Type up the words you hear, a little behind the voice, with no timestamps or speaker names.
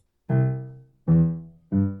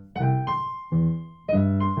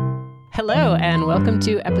Hello, and welcome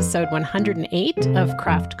to episode 108 of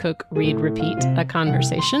Craft, Cook, Read, Repeat, a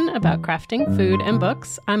conversation about crafting, food, and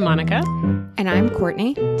books. I'm Monica. And I'm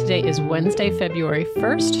Courtney. Today is Wednesday, February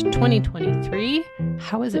 1st, 2023.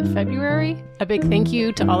 How is it February? A big thank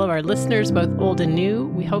you to all of our listeners, both old and new.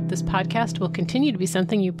 We hope this podcast will continue to be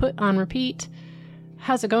something you put on repeat.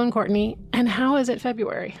 How's it going, Courtney? And how is it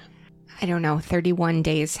February? I don't know, 31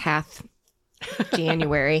 days hath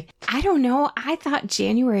January. I don't know. I thought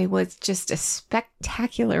January was just a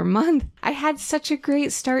spectacular month. I had such a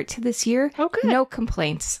great start to this year. Oh, good. No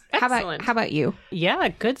complaints. Excellent. How about you? Yeah,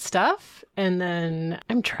 good stuff. And then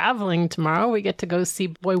I'm traveling tomorrow. We get to go see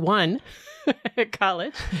Boy One at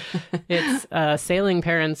college. It's Sailing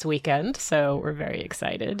Parents Weekend, so we're very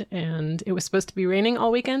excited. And it was supposed to be raining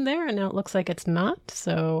all weekend there, and now it looks like it's not.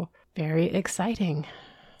 So very exciting.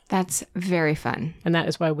 That's very fun. And that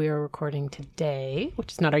is why we are recording today,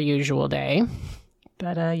 which is not our usual day.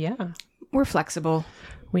 But yeah. We're flexible.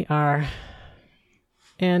 We are.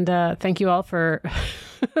 And thank you all for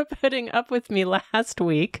putting up with me last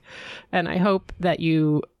week. And I hope that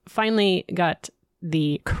you finally got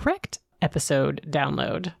the correct episode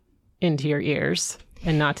download into your ears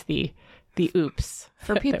and not the oops.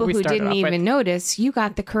 For people who didn't even notice, you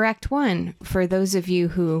got the correct one. For those of you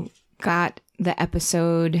who got the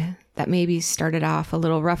episode that maybe started off a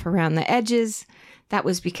little rough around the edges, that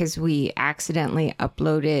was because we accidentally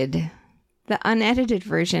uploaded the unedited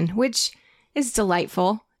version, which is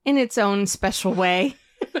delightful in its own special way.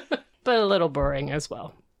 But a little boring as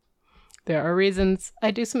well. There are reasons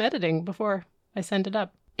I do some editing before I send it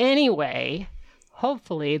up. Anyway,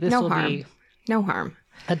 hopefully this will be no harm.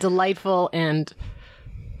 A delightful and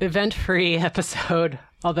event-free episode,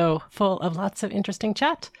 although full of lots of interesting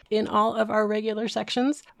chat in all of our regular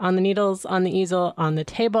sections, on the needles, on the easel, on the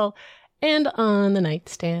table, and on the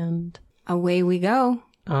nightstand. Away we go.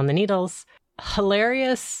 On the needles.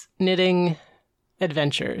 Hilarious knitting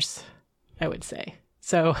adventures, I would say.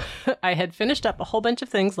 So I had finished up a whole bunch of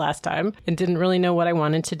things last time and didn't really know what I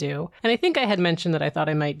wanted to do. And I think I had mentioned that I thought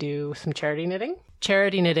I might do some charity knitting.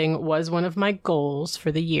 Charity knitting was one of my goals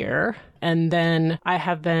for the year. And then I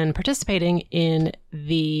have been participating in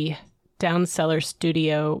the Down Cellar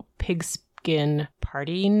Studio Pigskin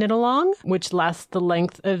Party Knit-Along, which lasts the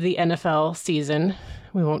length of the NFL season.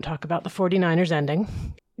 We won't talk about the 49ers ending.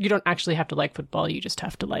 You don't actually have to like football. You just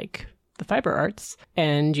have to like the fiber arts,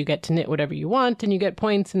 and you get to knit whatever you want, and you get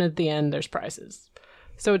points, and at the end there's prizes.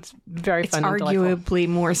 So it's very fun and delightful. It's arguably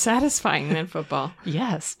more satisfying than football.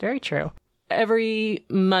 Yes, very true. Every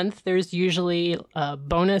month there's usually a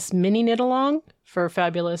bonus mini knit along for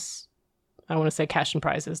fabulous, I want to say cash and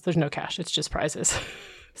prizes. There's no cash, it's just prizes.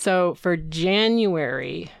 So for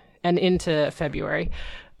January and into February,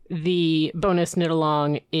 the bonus knit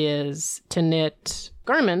along is to knit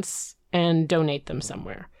garments and donate them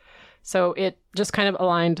somewhere. So it just kind of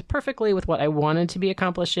aligned perfectly with what I wanted to be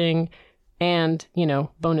accomplishing and,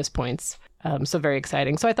 bonus points. So very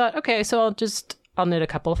exciting. So I thought, okay, so I'll knit a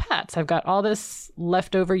couple of hats. I've got all this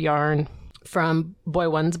leftover yarn from Boy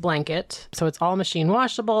One's blanket. So it's all machine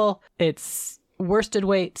washable. It's worsted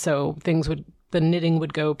weight, so the knitting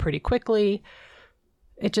would go pretty quickly.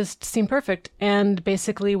 It just seemed perfect. And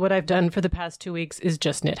basically what I've done for the past 2 weeks is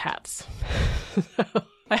just knit hats.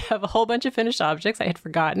 I have a whole bunch of finished objects. I had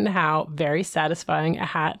forgotten how very satisfying a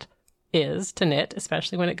hat is to knit,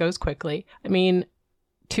 especially when it goes quickly. I mean,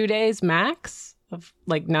 2 days max of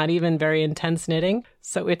not even very intense knitting.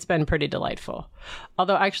 So it's been pretty delightful.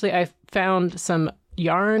 Although actually I found some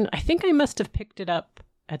yarn. I think I must have picked it up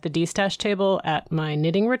at the D-Stash table at my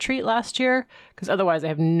knitting retreat last year, because otherwise I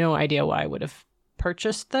have no idea why I would have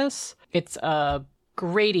purchased this. It's a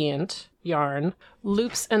gradient yarn,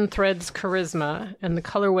 Loops and Threads Charisma, and the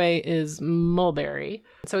colorway is Mulberry.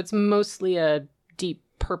 So it's mostly a deep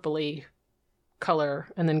purpley color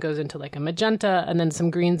and then goes into a magenta and then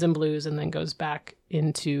some greens and blues and then goes back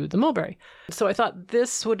into the mulberry. So I thought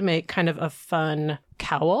this would make kind of a fun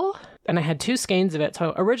cowl, and I had 2 skeins of it.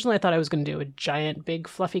 So originally I thought I was going to do a giant big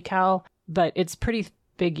fluffy cowl, but it's pretty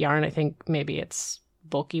big yarn. I think maybe it's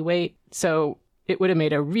bulky weight. So it would have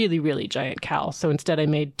made a really, really giant cowl. So instead I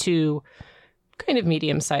made 2 kind of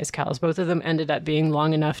medium-sized cowls. Both of them ended up being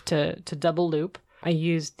long enough to double loop. I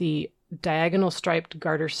used the diagonal striped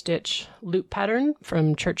garter stitch loop pattern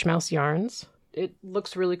from Church Mouse Yarns. It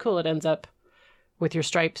looks really cool. It ends up with your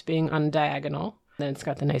stripes being on diagonal. Then it's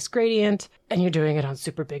got the nice gradient, and you're doing it on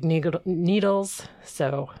super big needles.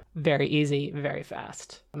 So very easy, very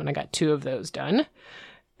fast. And I got 2 of those done.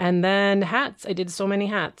 And then hats. I did so many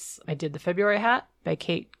hats. I did the February hat by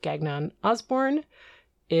Kate Gagnon Osborne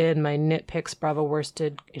in my Knit Picks Bravo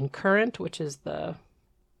Worsted in Current, which is the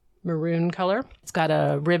maroon color. It's got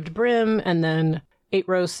a ribbed brim and then 8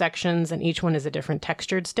 row sections, and each one is a different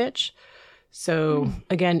textured stitch. So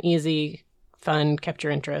again, easy, fun, kept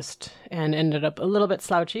your interest, and ended up a little bit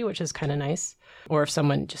slouchy, which is kind of nice. Or if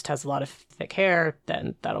someone just has a lot of thick hair,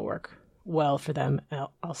 then that'll work well for them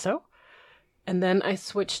also. And then I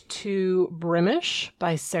switched to Brimish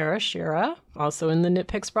by Sarah Shira, also in the Knit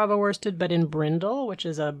Picks Bravo worsted, but in brindle, which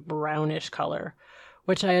is a brownish color,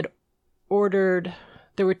 which I had ordered.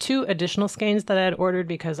 There were 2 additional skeins that I had ordered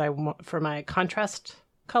because for my contrast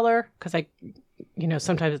color, because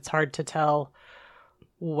sometimes it's hard to tell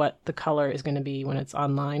what the color is going to be when it's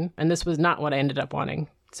online. And this was not what I ended up wanting.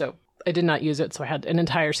 So I did not use it. So I had an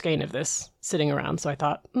entire skein of this sitting around. So I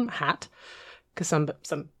thought, hat, because some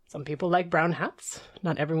people like brown hats.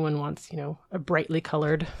 Not everyone wants, a brightly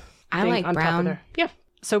colored I thing like on brown. top of their. Yeah.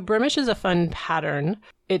 So Brimish is a fun pattern.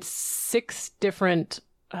 It's 6 different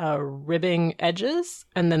ribbing edges,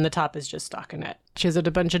 and then the top is just stockinette. She has a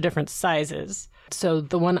bunch of different sizes. So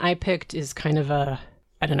the one I picked is kind of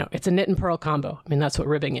it's a knit and purl combo. I mean, that's what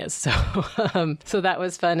ribbing is. So so that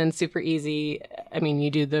was fun and super easy. I mean, you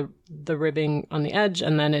do the ribbing on the edge,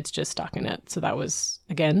 and then it's just stockinette. So that was,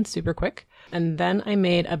 again, super quick. And then I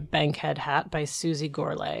made a Bankhead hat by Susie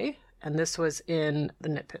Gourlay. And this was in the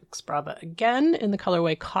Knit Picks Brava again in the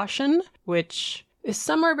colorway Caution, which is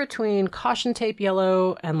somewhere between caution tape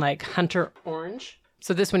yellow and like hunter orange.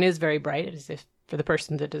 So this one is very bright. It is if for the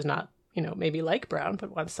person that does not, maybe like brown,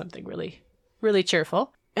 but wants something really, really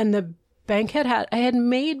cheerful. And the Bankhead hat I had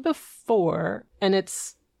made before, and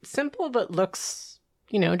it's simple but looks,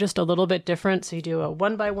 just a little bit different. So you do a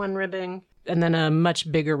 1x1 ribbing and then a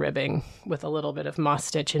much bigger ribbing with a little bit of moss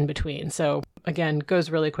stitch in between. So again,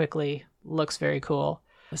 goes really quickly, looks very cool,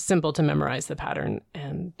 simple to memorize the pattern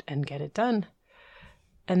and get it done.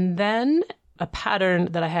 And then a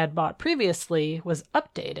pattern that I had bought previously was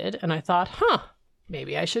updated, and I thought,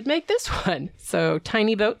 maybe I should make this one. So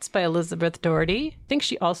Tiny Boats by Elizabeth Doherty. I think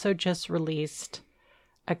she also just released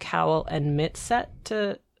a cowl and mitt set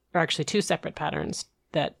or actually 2 separate patterns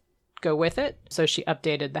that go with it. So she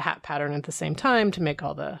updated the hat pattern at the same time to make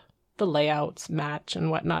all the layouts match and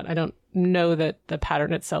whatnot. I don't know that the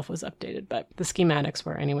pattern itself was updated, but the schematics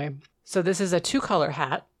were anyway. So this is a 2-color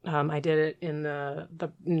hat. I did it in the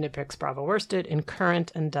Knit Picks Bravo worsted in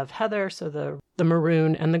Currant and Dove Heather, so the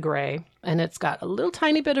maroon and the gray. And it's got a little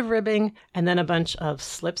tiny bit of ribbing and then a bunch of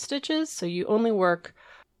slip stitches. So you only work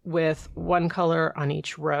with 1 color on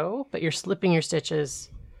each row, but you're slipping your stitches.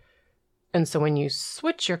 And so when you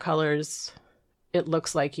switch your colors, it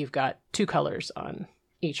looks like you've got 2 colors on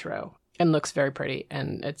each row and looks very pretty.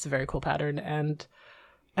 And it's a very cool pattern. And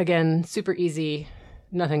again, super easy,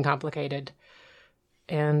 nothing complicated.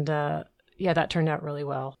 And that turned out really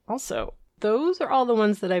well. Also, those are all the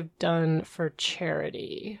ones that I've done for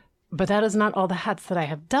charity. But that is not all the hats that I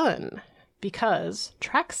have done, because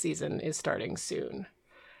track season is starting soon.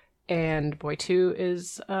 And Boy 2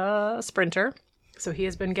 is a sprinter, so he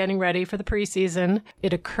has been getting ready for the preseason.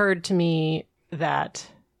 It occurred to me that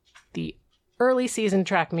the early season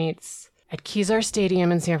track meets at Kezar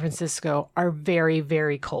Stadium in San Francisco are very,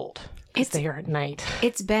 very cold. Because they are at night.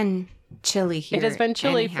 It's been chilly here. It has been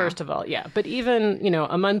chilly, anyhow. First of all, yeah. But even,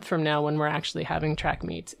 a month from now when we're actually having track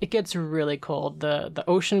meets, it gets really cold. The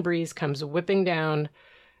ocean breeze comes whipping down.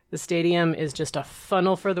 The stadium is just a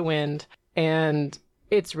funnel for the wind, and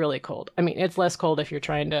it's really cold. I mean, it's less cold if you're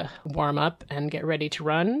trying to warm up and get ready to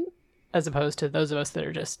run, as opposed to those of us that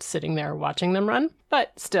are just sitting there watching them run.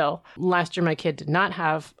 But still, last year my kid did not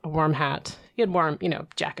have a warm hat. He had warm,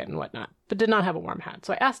 jacket and whatnot, but did not have a warm hat.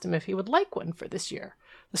 So I asked him if he would like one for this year.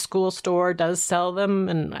 The school store does sell them,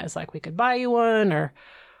 and I was like, we could buy you one, or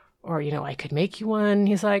I could make you one.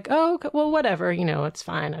 He's like, oh, well, whatever, it's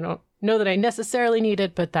fine. I don't know that I necessarily need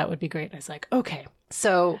it, but that would be great. I was like, okay.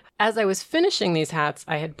 So as I was finishing these hats,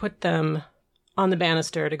 I had put them on the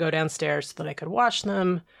banister to go downstairs so that I could wash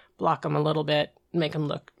them, block them a little bit, make them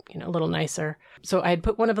look, a little nicer. So I had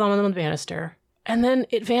put one of them on the banister, and then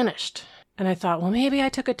it vanished. And I thought, well, maybe I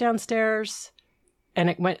took it downstairs and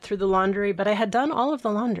it went through the laundry, but I had done all of the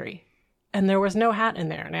laundry and there was no hat in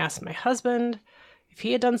there. And I asked my husband if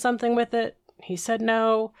he had done something with it. He said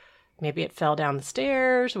no. Maybe it fell down the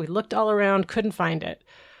stairs. We looked all around, couldn't find it.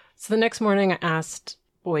 So the next morning I asked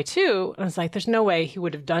Boy 2, and I was like, there's no way he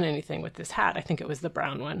would have done anything with this hat. I think it was the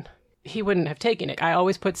brown one. He wouldn't have taken it. I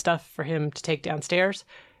always put stuff for him to take downstairs.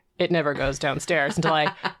 It never goes downstairs until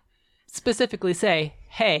I specifically say,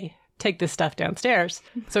 hey, take this stuff downstairs.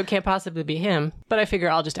 So it can't possibly be him. But I figure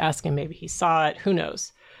I'll just ask him. Maybe he saw it. Who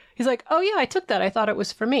knows? He's like, oh, yeah, I took that. I thought it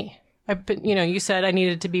was for me. You said I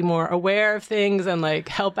needed to be more aware of things and like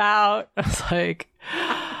help out. I was like,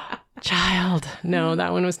 child, no,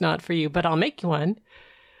 that one was not for you, but I'll make you one. And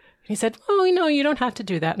he said, oh, you don't have to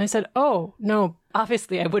do that. And I said, oh, no,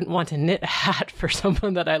 obviously I wouldn't want to knit a hat for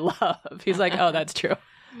someone that I love. He's like, oh, that's true.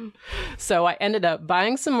 So I ended up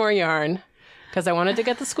buying some more yarn because I wanted to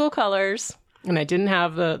get the school colors, and I didn't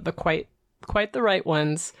have the quite the right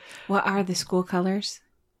ones. What are the school colors?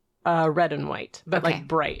 Red and white, but like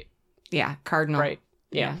bright. Yeah, cardinal. Bright.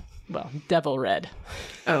 Yeah. Well, devil red.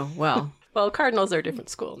 Oh, well. Well, cardinals are a different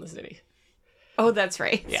school in the city. Oh, that's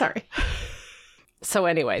right. Yeah. Sorry. So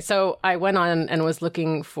anyway, so I went on and was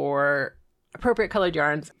looking for appropriate colored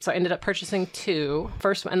yarns. So I ended up purchasing 2.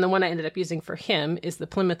 First, and the one I ended up using for him is the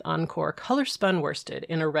Plymouth Encore Color Spun Worsted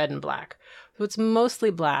in a red and black. So it's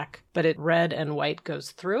mostly black, but red and white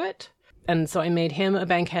goes through it. And so I made him a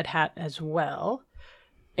bankhead hat as well.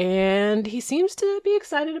 And he seems to be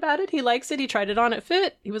excited about it. He likes it. He tried it on. It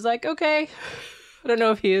fit. He was like, okay. I don't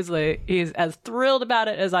know if he's as thrilled about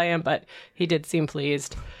it as I am, but he did seem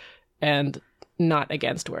pleased and not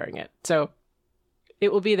against wearing it. So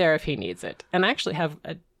it will be there if he needs it. And I actually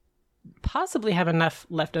possibly have enough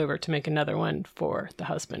left over to make another one for the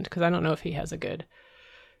husband, because I don't know if he has a good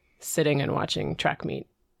sitting and watching track meet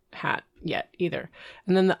hat yet either.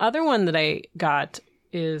 And then the other one that I got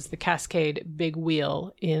is the Cascade Big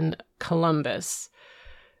Wheel in Columbus.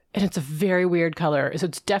 And it's a very weird color. So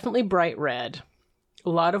it's definitely bright red, a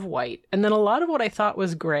lot of white, and then a lot of what I thought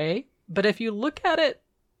was gray. But if you look at it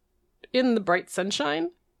in the bright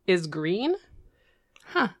sunshine, is green.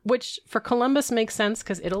 Huh. Which for Columbus makes sense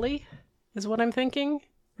because Italy is what I'm thinking.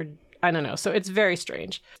 Or, I don't know. So it's very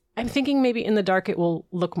strange. I'm thinking maybe in the dark it will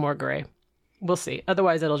look more gray. We'll see.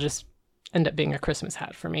 Otherwise, it'll just end up being a Christmas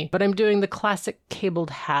hat for me. But I'm doing the classic cabled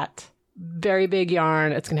hat. Very big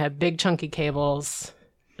yarn. It's going to have big chunky cables.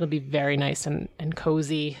 It'll be very nice and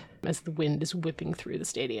cozy as the wind is whipping through the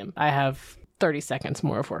stadium. I have 30 seconds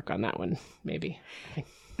more of work on that one, maybe.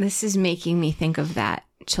 This is making me think of that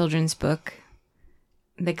children's book,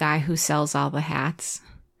 The Guy Who Sells All the Hats.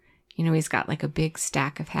 He's got like a big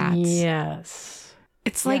stack of hats. Yes.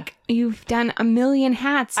 It's like you've done a million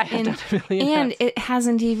hats. I have done a million hats. And it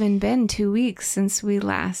hasn't even been 2 weeks since we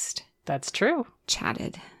last That's true.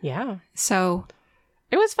 chatted. Yeah. So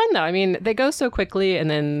it was fun though. I mean, they go so quickly and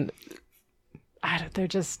then they're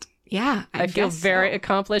just... Yeah, I feel very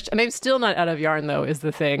accomplished. And I'm still not out of yarn, though, is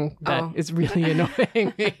the thing that is really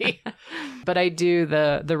annoying me. But I do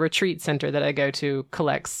the retreat center that I go to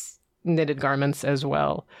collects knitted garments as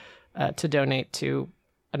well to donate to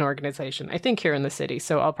an organization, I think here in the city.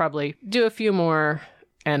 So I'll probably do a few more.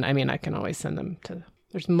 And I mean, I can always send them to...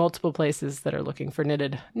 There's multiple places that are looking for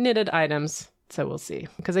knitted items. So we'll see.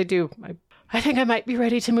 Because I think I might be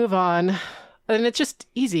ready to move on. And it's just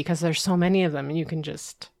easy because there's so many of them and you can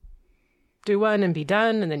just... do one and be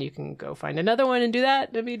done, and then you can go find another one and do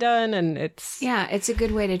that and be done. And it's a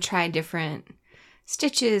good way to try different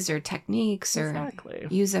stitches or techniques or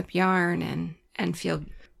use up yarn and feel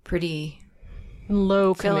pretty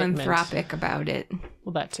low philanthropic commitment about it.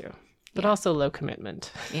 Well, that too, but also low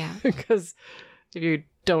commitment. Yeah, because if you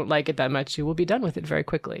don't like it that much, you will be done with it very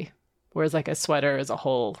quickly. Whereas like a sweater is a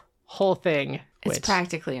whole thing. It's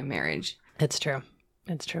practically a marriage. It's true.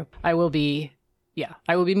 I will be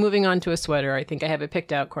moving on to a sweater. I think I have it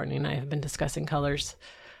picked out. Courtney and I have been discussing colors.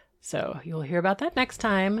 So you'll hear about that next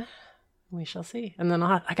time. We shall see. And then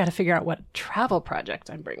I got to figure out what travel project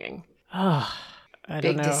I'm bringing. Oh, I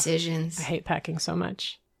don't know. Big decisions. I hate packing so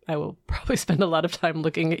much. I will probably spend a lot of time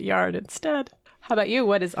looking at yarn instead. How about you?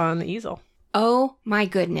 What is on the easel? Oh my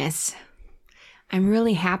goodness. I'm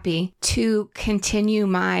really happy to continue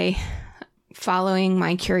following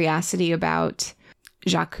my curiosity about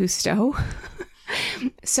Jacques Cousteau.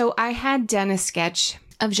 So I had done a sketch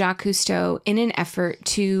of Jacques Cousteau in an effort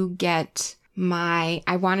to get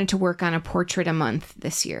I wanted to work on a portrait a month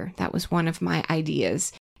this year. That was one of my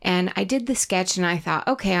ideas. And I did the sketch and I thought,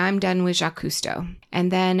 okay, I'm done with Jacques Cousteau.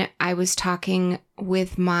 And then I was talking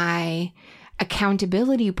with my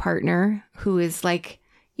accountability partner who is like,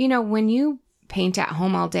 when you paint at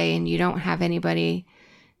home all day and you don't have anybody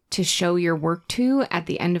to show your work to at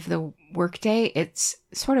the end of the workday, it's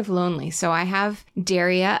sort of lonely. So I have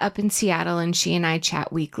Daria up in Seattle and she and I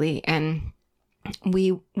chat weekly, and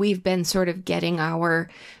we've been sort of getting our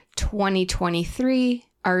 2023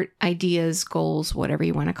 art ideas, goals, whatever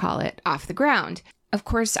you want to call it, off the ground. Of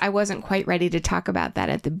course, I wasn't quite ready to talk about that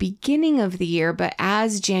at the beginning of the year, but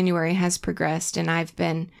as January has progressed and I've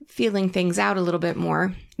been feeling things out a little bit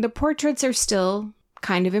more, the portraits are still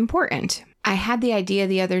kind of important. I had the idea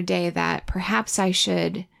the other day that perhaps I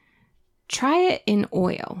should try it in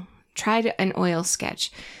oil. Tried an oil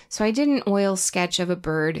sketch. So I did an oil sketch of a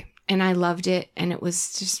bird and I loved it. And it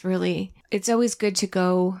was just really, it's always good to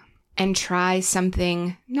go and try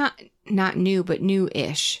something not new, but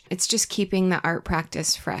new-ish. It's just keeping the art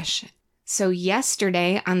practice fresh. So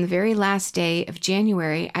yesterday, on the very last day of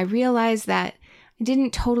January, I realized that I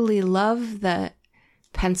didn't totally love the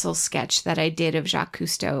pencil sketch that I did of Jacques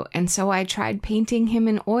Cousteau. And so I tried painting him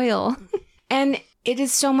in oil. And it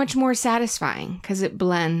is so much more satisfying because it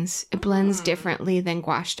blends. It blends differently than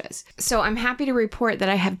gouache does. So I'm happy to report that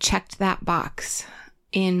I have checked that box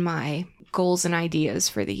in my goals and ideas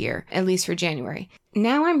for the year, at least for January.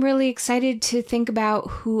 Now I'm really excited to think about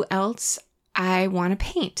who else I want to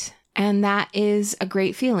paint. And that is a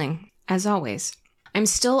great feeling, as always. I'm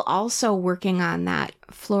still also working on that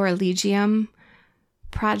Florilegium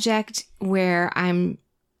project where I'm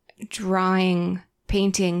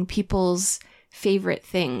painting people's favorite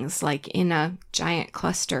things, like in a giant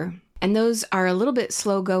cluster. And those are a little bit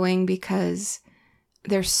slow going because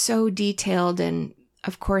they're so detailed. And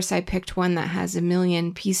of course, I picked one that has 1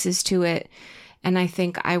 million pieces to it. And I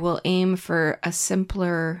think I will aim for a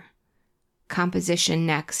simpler composition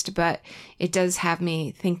next, but it does have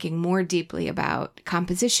me thinking more deeply about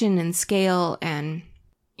composition and scale. And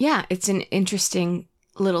yeah, it's an interesting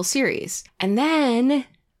little series. And then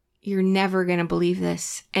you're never going to believe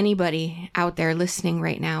this. Anybody out there listening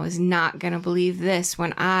right now is not going to believe this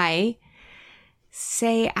when I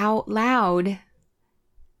say out loud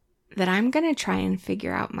that I'm going to try and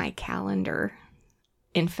figure out my calendar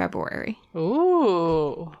in February.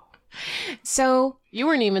 Ooh. So you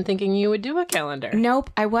weren't even thinking you would do a calendar. Nope,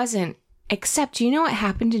 I wasn't. Except, you know what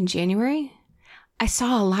happened in January? I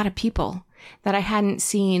saw a lot of people that I hadn't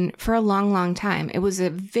seen for a long, long time. It was a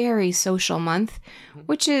very social month,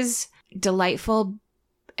 which is delightful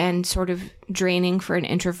and sort of draining for an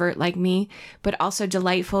introvert like me, but also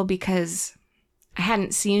delightful because I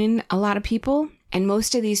hadn't seen a lot of people. And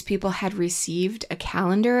most of these people had received a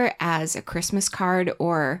calendar as a Christmas card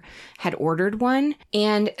or had ordered one.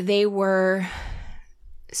 And they were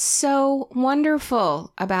so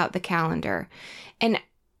wonderful about the calendar. And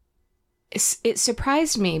it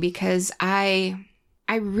surprised me because I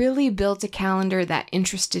really built a calendar that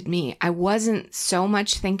interested me. I wasn't so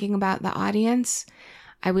much thinking about the audience.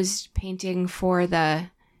 I was painting for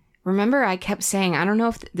remember, I kept saying, I don't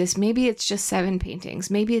know if maybe it's just 7 paintings,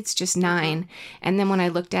 maybe it's just 9. And then when I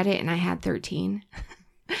looked at it and I had 13.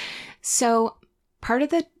 So part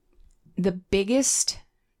of the biggest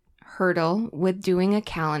hurdle with doing a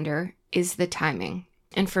calendar is the timing.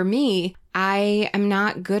 And for me, I am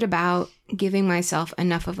not good about giving myself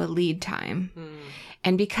enough of a lead time.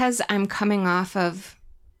 And because I'm coming off of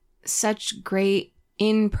such great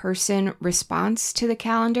in-person response to the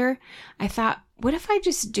calendar, I thought, what if I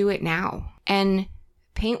just do it now and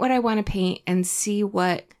paint what I want to paint and see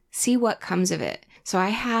what comes of it? So I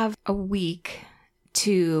have a week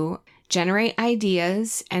to generate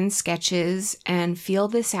ideas and sketches and feel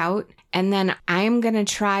this out. And then I'm going to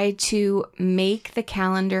try to make the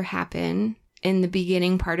calendar happen in the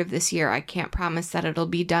beginning part of this year. I can't promise that it'll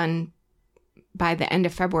be done by the end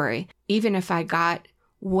of February. Even if I got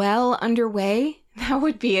well underway, that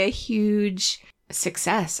would be a huge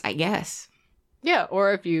success, I guess. Yeah,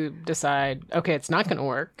 or if you decide, okay, it's not going to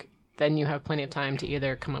work, then you have plenty of time to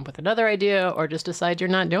either come up with another idea or just decide you're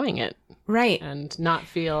not doing it. Right. And not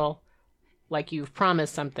feel like you've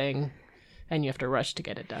promised something and you have to rush to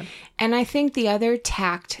get it done. And I think the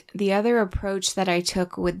other approach that I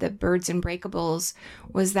took with the Birds and Breakables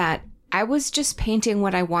was that I was just painting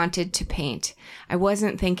what I wanted to paint. I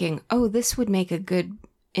wasn't thinking, oh, this would make a good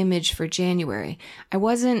image for January. I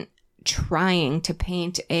wasn't trying to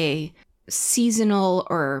paint a seasonal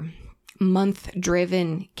or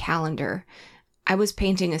month-driven calendar. I was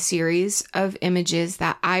painting a series of images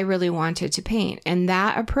that I really wanted to paint, and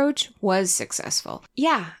that approach was successful.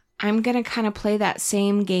 Yeah, I'm going to kind of play that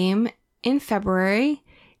same game in February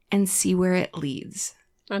and see where it leads.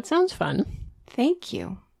 That sounds fun. Thank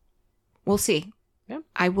you. We'll see. Yeah.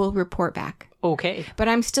 I will report back. Okay. But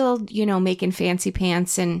I'm still, making fancy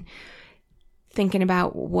pants and thinking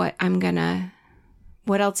about what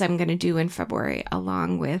else I'm going to do in February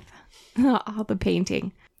along with all the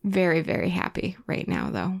painting. Very, very happy right now,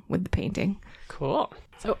 though, with the painting. Cool.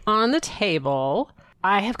 So on the table,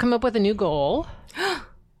 I have come up with a new goal.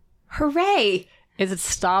 Hooray! Is it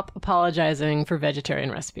stop apologizing for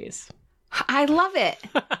vegetarian recipes. I love it.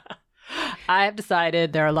 I have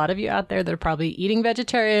decided there are a lot of you out there that are probably eating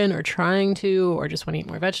vegetarian or trying to or just want to eat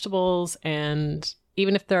more vegetables. And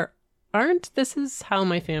even if there aren't, this is how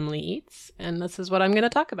my family eats. And this is what I'm going to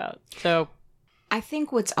talk about. So I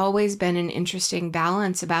think what's always been an interesting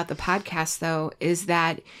balance about the podcast, though, is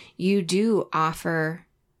that you do offer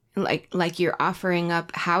like you're offering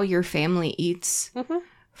up how your family eats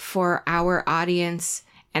for our audience.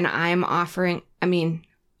 And I'm offering, I mean,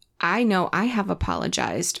 I know I have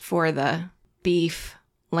apologized for the beef,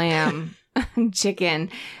 lamb, chicken,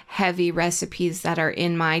 heavy recipes that are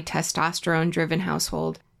in my testosterone driven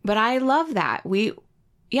household. But I love that.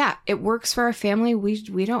 It works for our family.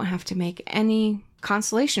 We don't have to make any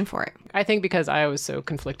consolation for it. I think because I was so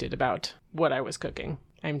conflicted about what I was cooking.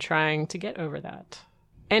 I'm trying to get over that.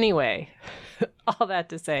 Anyway, all that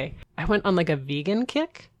to say, I went on like a vegan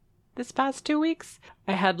kick this past 2 weeks.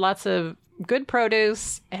 I had lots of good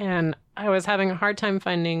produce and I was having a hard time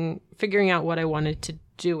figuring out what I wanted to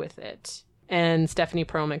do with it. And Stephanie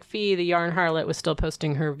Pearl McPhee, the Yarn Harlot, was still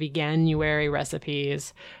posting her Veganuary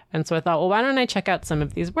recipes. And so I thought, well, why don't I check out some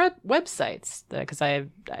of these websites? Because I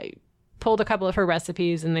pulled a couple of her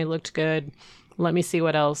recipes and they looked good. Let me see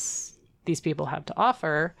what else these people have to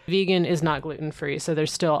offer. Vegan is not gluten-free, so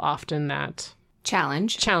there's still often that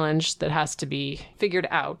challenge that has to be figured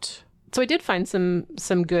out. So I did find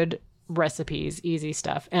some good recipes, easy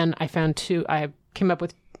stuff. And I found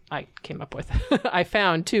I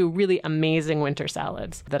found 2 really amazing winter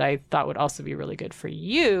salads that I thought would also be really good for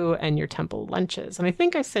you and your temple lunches. And I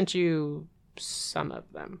think I sent you some of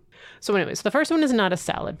them. So anyways, the first one is not a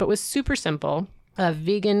salad, but was super simple. A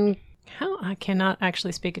vegan, I cannot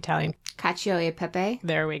actually speak Italian. Cacio e pepe.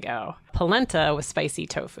 There we go. Polenta with spicy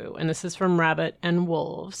tofu. And this is from Rabbit and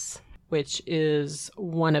Wolves, which is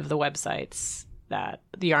one of the websites that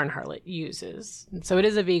the Yarn Harlot uses. And so it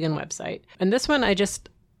is a vegan website. And this one,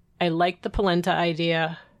 I liked the polenta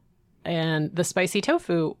idea, and the spicy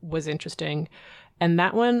tofu was interesting. And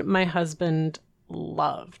that one, my husband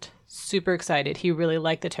loved. Super excited. He really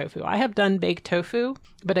liked the tofu. I have done baked tofu,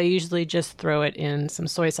 but I usually just throw it in some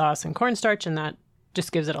soy sauce and cornstarch, and that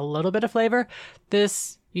just gives it a little bit of flavor.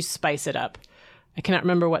 This, you spice it up. I cannot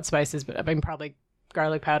remember what spices, but I mean, probably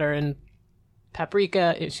garlic powder and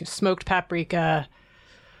paprika, smoked paprika,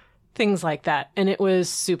 things like that. And it was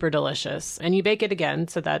super delicious. And you bake it again,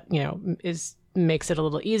 so that, makes it a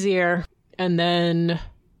little easier. And then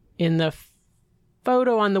in the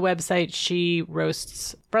photo on the website, she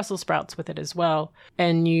roasts Brussels sprouts with it as well.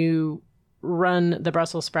 And you run the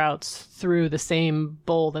Brussels sprouts through the same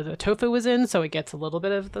bowl that the tofu was in, so it gets a little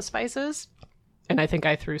bit of the spices. And I think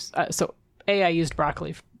I threw... I used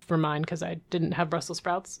broccoli for mine because I didn't have Brussels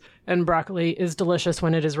sprouts. And broccoli is delicious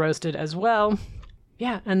when it is roasted as well.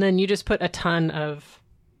 Yeah, and then you just put a ton of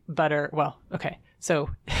butter. Well, okay, so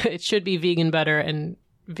it should be vegan butter and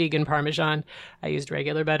vegan Parmesan. I used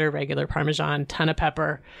regular butter, regular Parmesan, ton of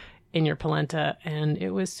pepper in your polenta, and it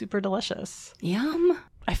was super delicious. Yum.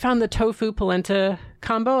 I found the tofu polenta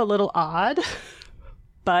combo a little odd,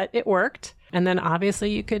 but it worked. And then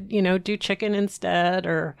obviously you could, do chicken instead,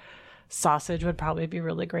 or sausage would probably be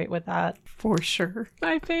really great with that. For sure.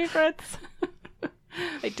 My favorites.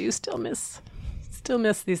 I do still miss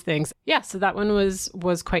these things. Yeah, so that one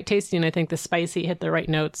was quite tasty, and I think the spicy hit the right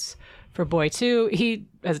notes for Boy too. He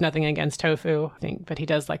has nothing against tofu, I think, but he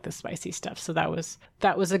does like the spicy stuff. So that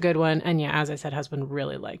was a good one. And yeah, as I said, husband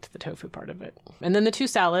really liked the tofu part of it. And then the 2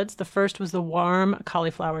 salads. The first was the warm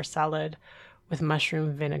cauliflower salad with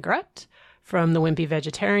mushroom vinaigrette from the Wimpy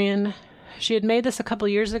Vegetarian. She had made this a couple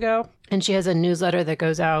years ago, and she has a newsletter that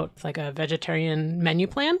goes out, like a vegetarian menu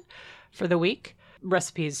plan for the week.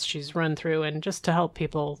 Recipes she's run through, and just to help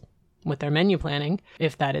people with their menu planning,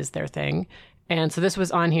 if that is their thing. And so this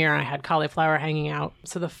was on here. I had cauliflower hanging out.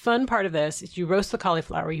 So the fun part of this is you roast the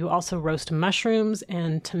cauliflower. You also roast mushrooms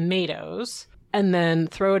and tomatoes, and then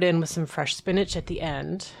throw it in with some fresh spinach at the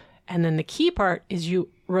end. And then the key part is you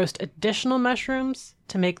roast additional mushrooms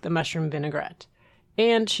to make the mushroom vinaigrette.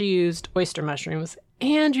 And she used oyster mushrooms,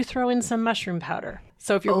 and you throw in some mushroom powder.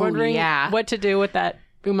 So if you're wondering what to do with that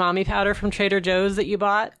umami powder from Trader Joe's that you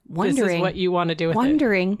bought, this is what you want to do with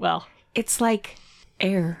it. Well, it's like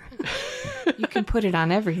air. You can put it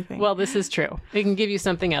on everything. Well, this is true. It can give you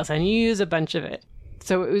something else, and you use a bunch of it.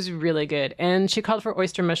 So it was really good. And she called for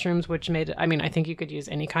oyster mushrooms, which made it, I think you could use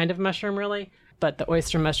any kind of mushroom, really. But the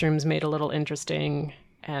oyster mushrooms made it a little interesting,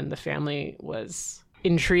 and the family was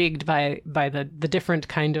intrigued by the different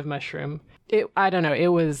kind of mushroom. I don't know. It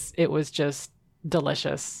was just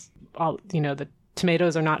delicious. The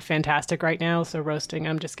tomatoes are not fantastic right now, so roasting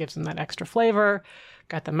them just gives them that extra flavor.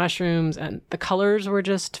 Got the mushrooms, and the colors were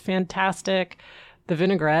just fantastic. The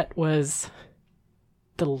vinaigrette was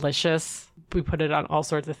delicious. We put it on all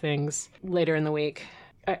sorts of things later in the week.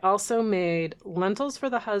 I also made lentils for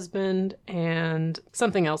the husband and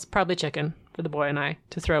something else, probably chicken for the boy and I,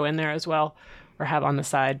 to throw in there as well, or have on the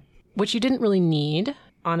side, which you didn't really need.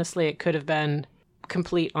 Honestly, it could have been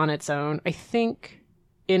complete on its own. I think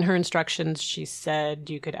in her instructions, she said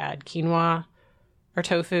you could add quinoa or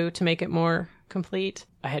tofu to make it more complete.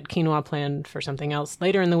 I had quinoa planned for something else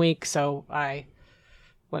later in the week, so I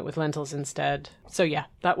went with lentils instead. So yeah,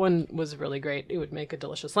 that one was really great. It would make a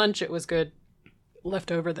delicious lunch. It was good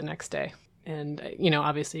left over the next day. And,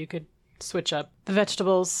 obviously you could switch up the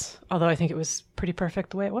vegetables, although I think it was pretty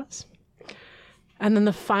perfect the way it was. And then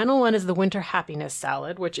the final one is the Winter Happiness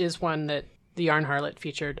Salad, which is one that the Yarn Harlot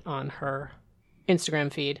featured on her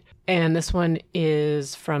Instagram feed. And this one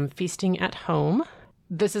is from Feasting at Home.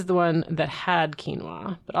 This is the one that had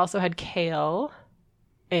quinoa, but also had kale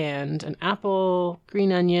and an apple,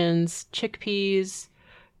 green onions, chickpeas,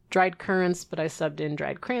 dried currants, but I subbed in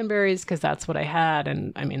dried cranberries because that's what I had.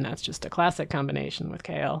 And I mean, that's just a classic combination with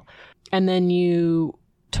kale. And then you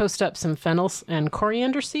toast up some fennel and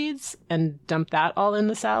coriander seeds and dump that all in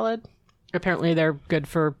the salad. Apparently they're good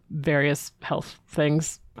for various health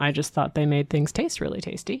things. I just thought they made things taste really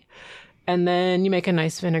tasty. And then you make a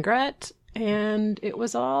nice vinaigrette, and it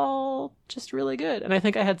was all just really good. And I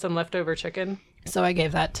think I had some leftover chicken, so I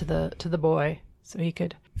gave that to the boy so he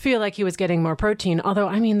could feel like he was getting more protein. Although,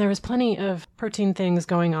 I mean, there was plenty of protein things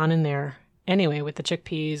going on in there anyway with the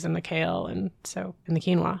chickpeas and the kale and the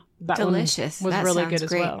quinoa. That delicious. One was that really good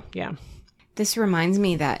great. as well. Yeah. This reminds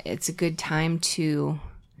me that it's a good time to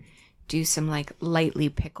do some like lightly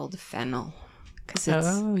pickled fennel because it's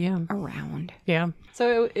around. Yeah.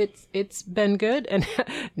 So it's been good, and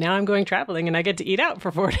now I'm going traveling and I get to eat out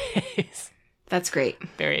for 4 days. That's great.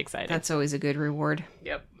 Very exciting. That's always a good reward.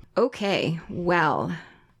 Yep. Okay. Well,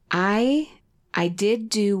 I did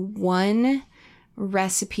do one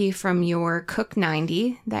recipe from your Cook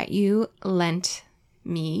 90 that you lent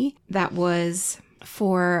me that was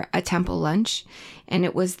for a temple lunch, and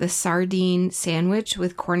it was the sardine sandwich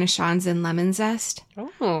with cornichons and lemon zest.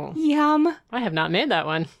 Oh. Yum. I have not made that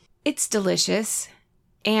one. It's delicious.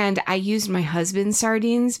 And I used my husband's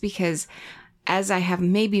sardines because, as I have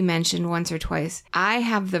maybe mentioned once or twice, I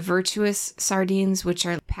have the Virtuous sardines, which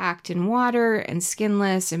are packed in water and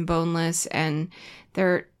skinless and boneless, and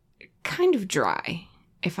they're kind of dry,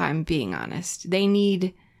 if I'm being honest. They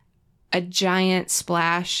need a giant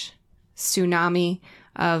splash, tsunami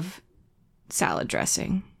of salad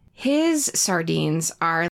dressing. His sardines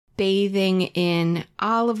are bathing in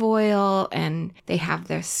olive oil, and they have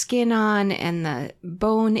the skin on and the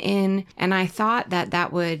bone in, and I thought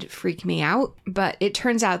that would freak me out, but it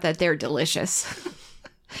turns out that they're delicious.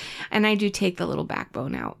 And I do take the little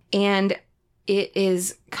backbone out. And it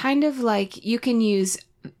is kind of like you can use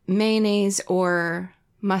mayonnaise or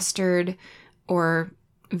mustard or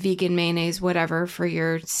vegan mayonnaise, whatever, for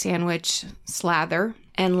your sandwich slather,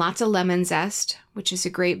 and lots of lemon zest, which is a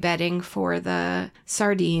great bedding for the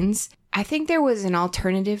sardines. I think there was an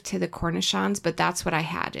alternative to the cornichons, but that's what I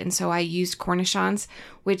had. And so I used cornichons,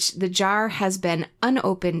 which the jar has been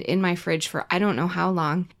unopened in my fridge for I don't know how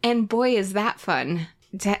long. And boy, is that fun.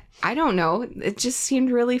 I don't know. It just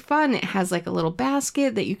seemed really fun. It has like a little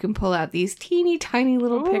basket that you can pull out these teeny tiny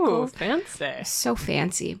little pickles. Ooh, fancy. So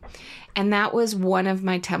fancy. And that was one of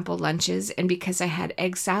my temple lunches. And because I had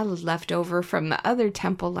egg salad left over from the other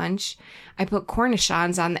temple lunch, I put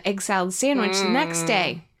cornichons on the egg salad sandwich the next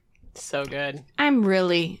day. So good. I'm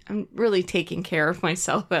really taking care of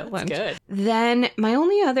myself at lunch. Good. Then my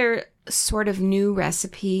only other sort of new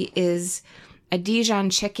recipe is a Dijon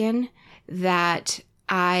chicken that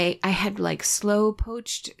I had like slow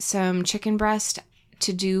poached some chicken breast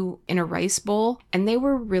to do in a rice bowl, and they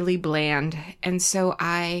were really bland. And so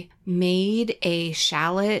I made a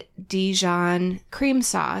shallot Dijon cream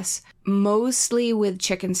sauce, mostly with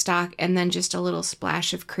chicken stock and then just a little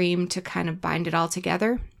splash of cream to kind of bind it all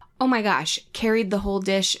together. Oh my gosh, carried the whole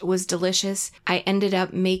dish. It was delicious. I ended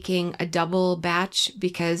up making a double batch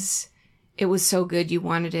because it was so good you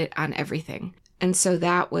wanted it on everything. And so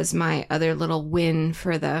that was my other little win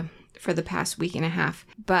for the past week and a half.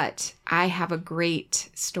 But I have a great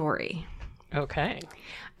story. Okay.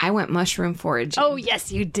 I went mushroom foraging. Oh,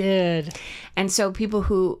 yes, you did. And so people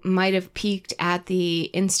who might have peeked at the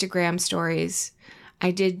Instagram stories, I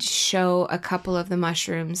did show a couple of the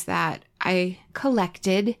mushrooms that I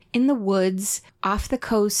collected in the woods off the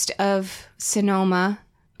coast of Sonoma,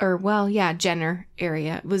 Jenner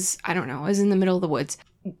area. It was, I don't know, I was in the middle of the woods.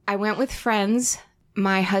 I went with friends.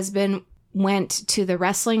 My husband went to the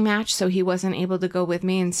wrestling match, so he wasn't able to go with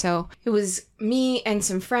me. And so it was me and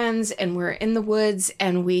some friends, and we're in the woods,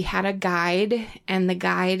 and we had a guide, and the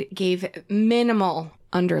guide gave minimal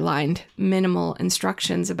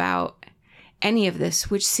instructions about any of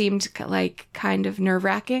this, which seemed like kind of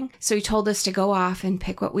nerve-wracking. So he told us to go off and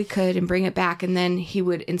pick what we could and bring it back, and then he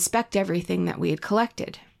would inspect everything that we had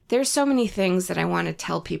collected. There's so many things that I want to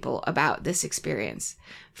tell people about this experience.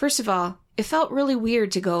 First of all, it felt really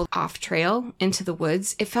weird to go off trail into the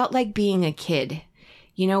woods. It felt like being a kid,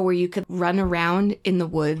 you know, where you could run around in the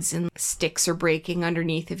woods and sticks are breaking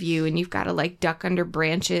underneath of you and you've got to like duck under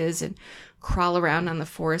branches and crawl around on the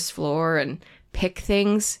forest floor and pick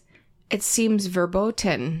things. It seems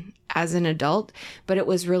verboten as an adult, but it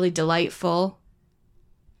was really delightful.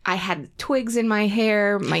 I had twigs in my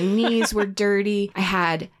hair. My knees were dirty. I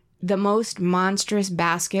had the most monstrous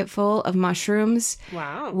basket full of mushrooms.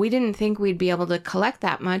 Wow. We didn't think we'd be able to collect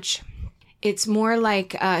that much. It's more like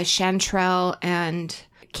chanterelle and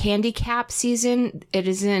candy cap season. It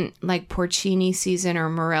isn't like porcini season or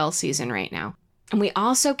morel season right now. And we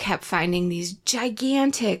also kept finding these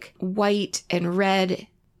gigantic white and red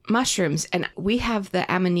mushrooms. And we have the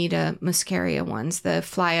Amanita muscaria ones, the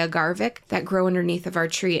Phlia garvic, that grow underneath of our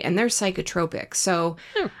tree. And they're psychotropic. So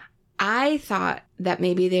I thought that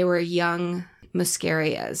maybe they were young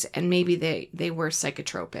muscarias and maybe they were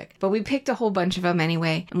psychotropic. But we picked a whole bunch of them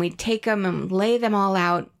anyway. And we'd take them and lay them all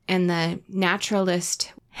out. And the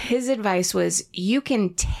naturalist, his advice was, you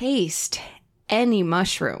can taste any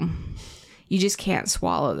mushroom. You just can't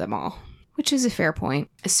swallow them all, which is a fair point.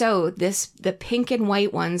 So the pink and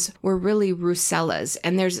white ones were really Rucellas,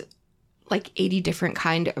 and there's like 80 different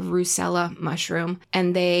kind of Rucella mushroom.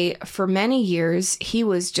 And for many years, he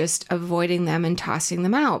was just avoiding them and tossing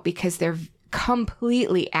them out because they're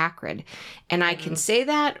completely acrid. And I can say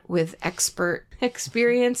that with expert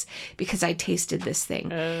experience because I tasted this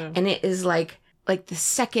thing. And it is like the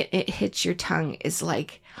second it hits your tongue is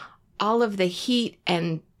like all of the heat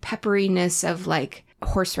and pepperiness of like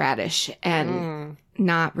horseradish and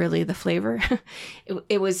not really the flavor.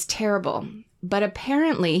 It was terrible. But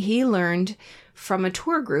apparently he learned from a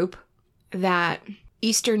tour group that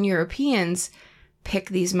Eastern Europeans pick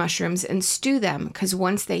these mushrooms and stew them because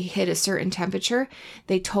once they hit a certain temperature,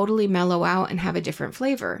 they totally mellow out and have a different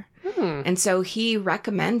flavor. And so he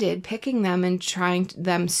recommended picking them and trying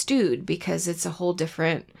them stewed because it's a whole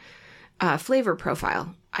different flavor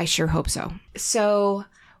profile. I sure hope so. So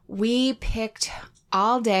we picked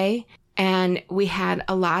all day and we had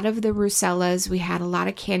a lot of the Rucellas. We had a lot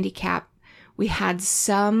of candy cap. We had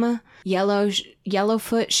some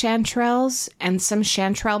yellowfoot chanterelles and some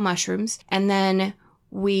chanterelle mushrooms. And then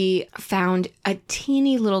we found a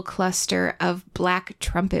teeny little cluster of black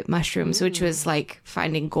trumpet mushrooms, which was like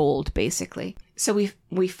finding gold, basically. So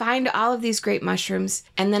we find all of these great mushrooms.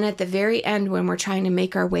 And then at the very end, when we're trying to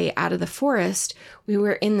make our way out of the forest, we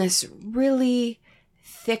were in this really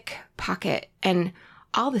thick pocket. And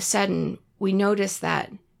all of a sudden, we noticed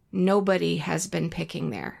that nobody has been picking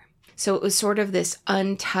there. So it was sort of this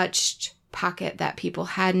untouched pocket that people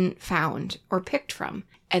hadn't found or picked from.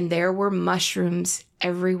 And there were mushrooms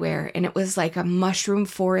everywhere. And it was like a mushroom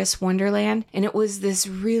forest wonderland. And it was this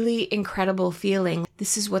really incredible feeling.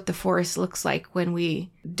 This is what the forest looks like when we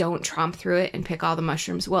don't tromp through it and pick all the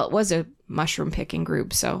mushrooms. Well, it was a mushroom picking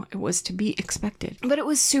group, so it was to be expected. But it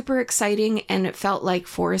was super exciting and it felt like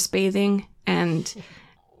forest bathing and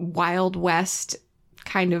Wild West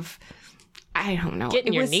kind of, I don't know.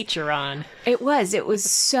 Getting your nature on. It was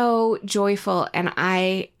so joyful. And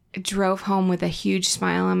I drove home with a huge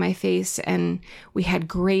smile on my face and we had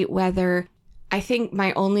great weather. I think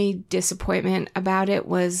my only disappointment about it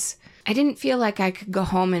was I didn't feel like I could go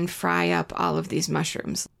home and fry up all of these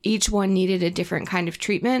mushrooms. Each one needed a different kind of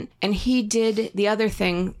treatment. And he did the other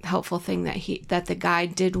thing, helpful thing that the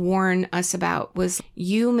guide did warn us about was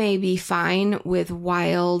you may be fine with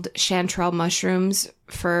wild chanterelle mushrooms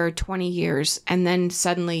for 20 years and then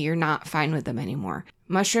suddenly you're not fine with them anymore.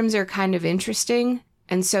 Mushrooms are kind of interesting.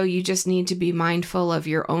 And so you just need to be mindful of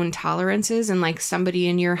your own tolerances. And like somebody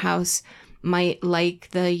in your house might like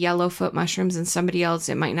the yellowfoot mushrooms and somebody else,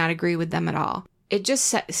 it might not agree with them at all. It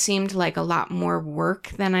just seemed like a lot more work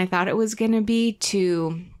than I thought it was going to be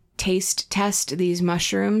to taste test these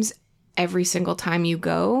mushrooms every single time you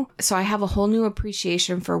go. So I have a whole new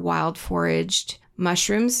appreciation for wild foraged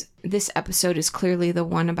mushrooms. This episode is clearly the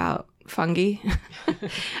one about fungi.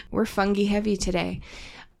 We're fungi heavy today.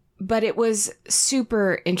 But it was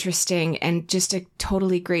super interesting and just a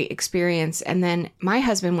totally great experience. And then my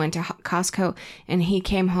husband went to Costco and he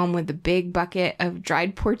came home with a big bucket of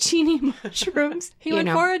dried porcini mushrooms. He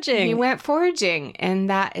went foraging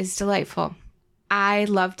and that is delightful. I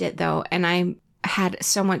loved it though. And I had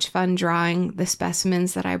so much fun drawing the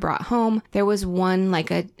specimens that I brought home. There was one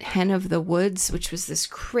like a hen of the woods, which was this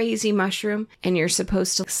crazy mushroom. And you're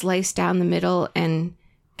supposed to slice down the middle and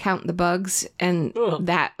count the bugs and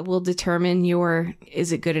that will determine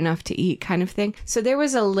is it good enough to eat kind of thing. So there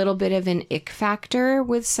was a little bit of an ick factor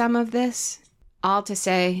with some of this. all to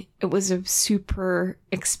say it was a super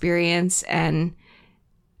experience, and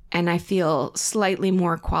I feel slightly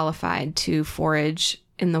more qualified to forage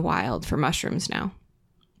in the wild for mushrooms now.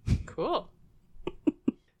 Cool.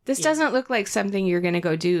 This doesn't look like something you're going to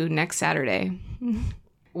go do next Saturday.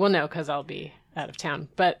 Well, no, because I'll be out of town.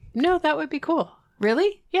 But no, that would be cool.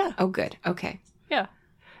 Really? Yeah. Oh, good. Okay. Yeah.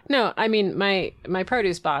 No, I mean, my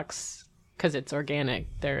produce box, because it's organic,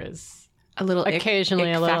 there is a little occasionally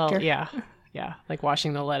ick a little factor. Yeah, like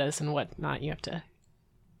washing the lettuce and whatnot. You have to.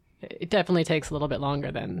 It definitely takes a little bit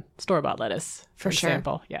longer than store-bought lettuce, for sure.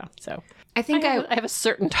 example. Yeah, so I think I have a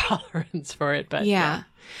certain tolerance for it, but yeah.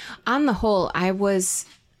 On the whole, I was,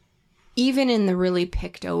 even in the really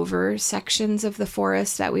picked over sections of the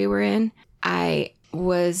forest that we were in, I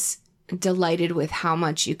was delighted with how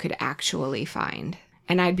much you could actually find.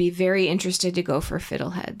 And I'd be very interested to go for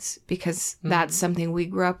fiddleheads, because that's something we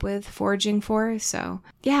grew up with foraging for. So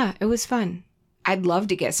yeah, it was fun. I'd love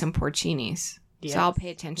to get some porcinis. Yes. So I'll pay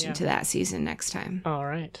attention to that season next time. All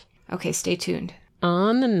right. Okay, stay tuned.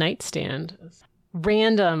 On the nightstand,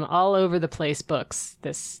 random, all over the place books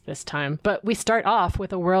this time. But we start off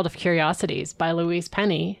with A World of Curiosities by Louise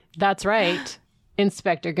Penny. That's right.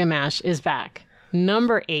 Inspector Gamache is back.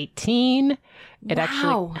 Number 18.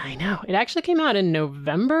 Wow. I know. It actually came out in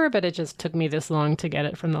November, but it just took me this long to get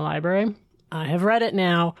it from the library. I have read it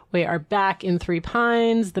now. We are back in Three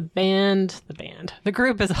Pines. The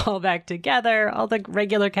group is all back together. All the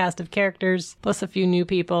regular cast of characters, plus a few new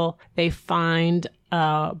people. They find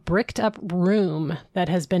a bricked up room that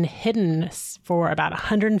has been hidden for about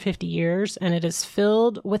 150 years, and it is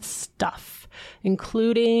filled with stuff,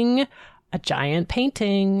 including a giant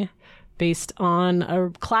painting based on a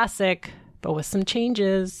classic, but with some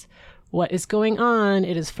changes. What is going on?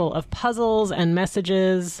 It is full of puzzles and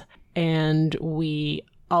messages. And we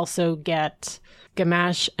also get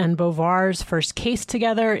Gamache and Beauvoir's first case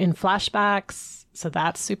together in flashbacks. So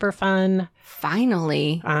that's super fun.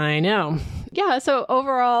 Finally. I know. Yeah, so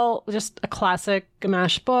overall, just a classic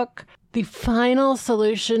Gamache book. The final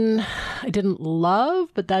solution I didn't love,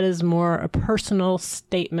 but that is more a personal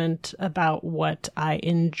statement about what I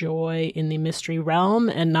enjoy in the mystery realm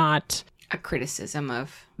and not a criticism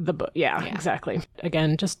of the book. Yeah, exactly.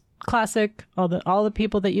 Again, just classic, all the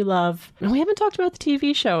people that you love. And we haven't talked about the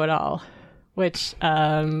TV show at all, which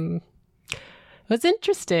was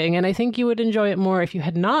interesting. And I think you would enjoy it more if you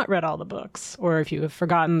had not read all the books, or if you have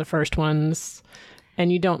forgotten the first ones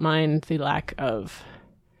and you don't mind the lack of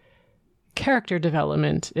character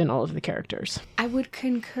development in all of the characters. I would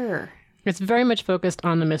concur. It's very much focused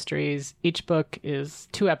on the mysteries. Each book is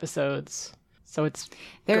 2 episodes, so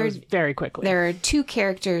goes very quickly. There are 2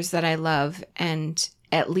 characters that I love, and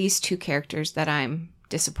at least 2 characters that I'm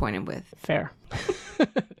disappointed with. Fair.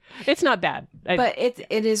 It's not bad. But it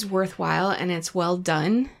is worthwhile, and it's well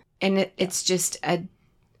done, and it's just a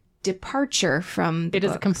departure from the It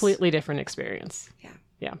is a books. completely different experience.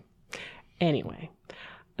 Yeah. Anyway,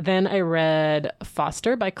 then I read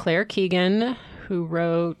Foster by Claire Keegan, who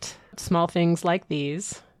wrote Small Things Like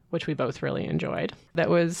These, which we both really enjoyed. That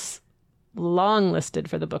was long listed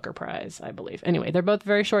for the Booker Prize, I believe. Anyway, they're both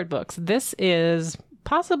very short books. This is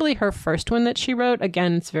possibly her first one that she wrote.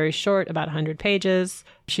 Again, it's very short, about 100 pages.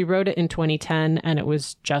 She wrote it in 2010, and it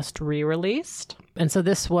was just re-released. And so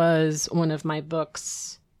this was one of my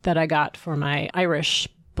books that I got for my Irish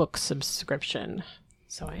book subscription.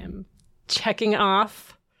 So I am checking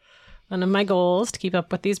off one of my goals to keep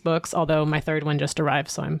up with these books, although my 3rd one just arrived,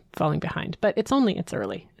 so I'm falling behind. But it's early.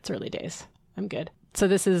 It's early days. I'm good. So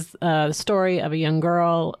this is the story of a young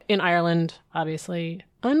girl in Ireland, obviously.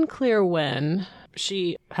 Unclear when.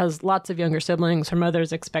 She has lots of younger siblings. Her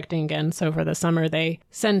mother's expecting again, so for the summer they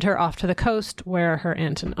send her off to the coast where her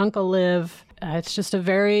aunt and uncle live. It's just a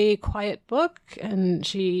very quiet book, and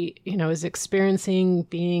she, is experiencing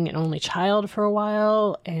being an only child for a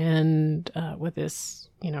while, and with this,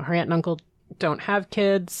 her aunt and uncle don't have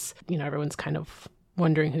kids. Everyone's kind of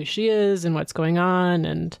wondering who she is and what's going on,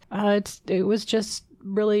 and it was just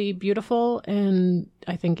really beautiful, and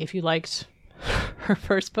I think if you liked her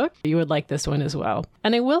first book, you would like this one as well.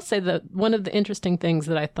 And I will say that one of the interesting things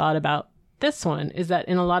that I thought about this one is that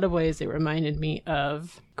in a lot of ways it reminded me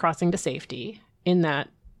of Crossing to Safety, in that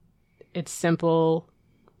it's simple,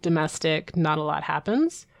 domestic, not a lot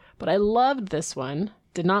happens. But I loved this one,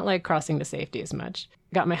 did not like Crossing to Safety as much.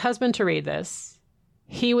 Got my husband to read this.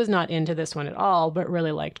 He was not into this one at all, but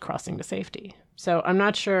really liked Crossing to Safety. So I'm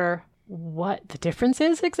not sure what the difference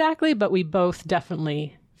is exactly, but we both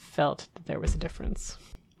definitely felt that there was a difference.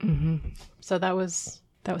 Mm-hmm. So that was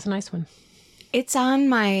a nice one. It's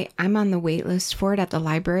I'm on the wait list for it at the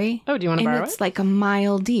library. Oh, do you want to borrow it? And it's like a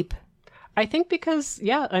mile deep. I think because,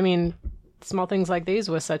 Small Things Like These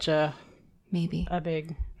was such a big Let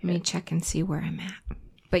me check and see where I'm at.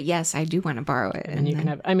 But yes, I do want to borrow it. And you can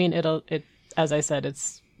have, as I said,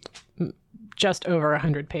 it's just over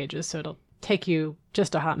 100 pages, so it'll take you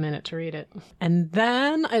just a hot minute to read it. And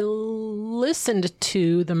then I listened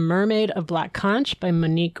to The Mermaid of Black Conch by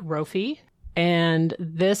Monique Roffey. And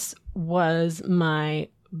this was my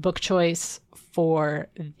book choice for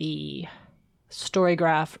the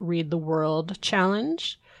Storygraph Read the World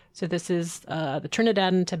Challenge. So this is the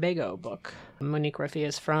Trinidad and Tobago book. Monique Roffey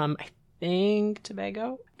is from, I think,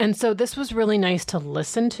 Tobago. And so this was really nice to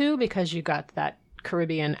listen to because you got that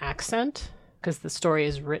Caribbean accent, because the story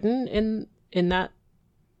is written in that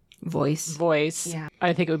voice. Yeah.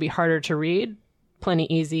 I think it would be harder to read.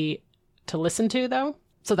 Plenty easy to listen to, though.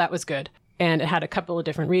 So that was good. And it had a couple of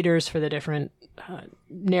different readers for the different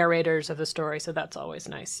narrators of the story. So that's always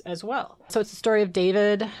nice as well. So it's the story of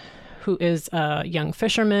David, who is a young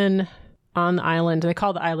fisherman on the island. They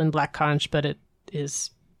call the island Black Conch, but it is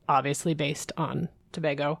obviously based on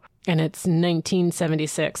Tobago. And it's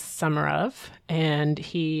 1976, summer of, and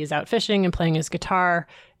he is out fishing and playing his guitar,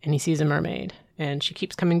 and he sees a mermaid. And she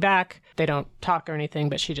keeps coming back. They don't talk or anything,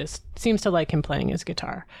 but she just seems to like him playing his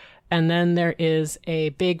guitar. And then there is a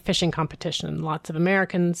big fishing competition. Lots of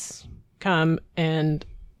Americans come, and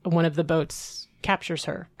one of the boats captures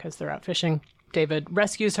her because they're out fishing. David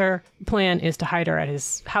rescues her. The plan is to hide her at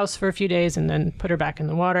his house for a few days and then put her back in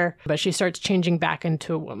the water. But she starts changing back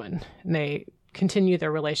into a woman. And they continue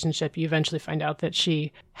their relationship. You eventually find out that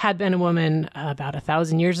she had been a woman about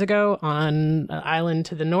 1,000 years ago on an island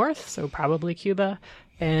to the north, so probably Cuba.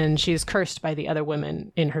 And she's cursed by the other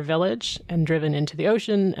women in her village and driven into the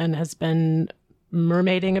ocean and has been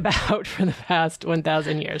mermaiding about for the past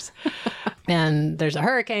 1,000 years. And there's a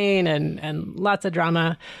hurricane and lots of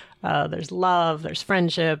drama. There's love, there's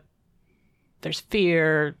friendship, there's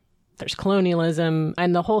fear, there's colonialism,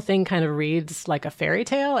 and the whole thing kind of reads like a fairy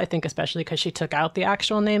tale, I think, especially because she took out the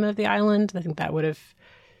actual name of the island. I think that would have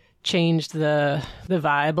changed the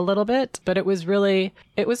vibe a little bit, but it was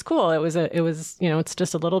cool. It was it's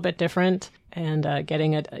just a little bit different, and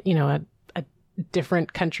getting a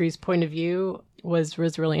different country's point of view was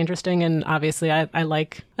really interesting. And obviously I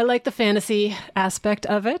like the fantasy aspect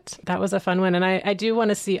of it. That was a fun one. And I do want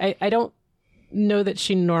to see, I don't know that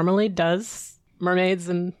she normally does mermaids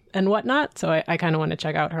and whatnot. So I kind of want to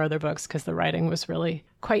check out her other books because the writing was really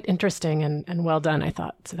quite interesting and well done, I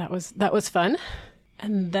thought. So that was fun.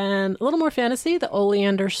 And then a little more fantasy, The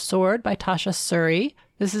Oleander Sword by Tasha Suri.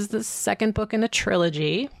 This is the second book in a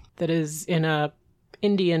trilogy that is in a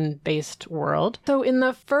Indian-based world. So in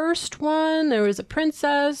the first one, there was a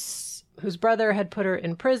princess whose brother had put her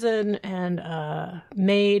in prison, and a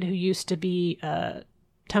maid who used to be a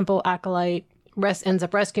temple acolyte ends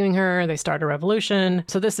up rescuing her. They start a revolution.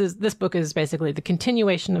 So this book is basically the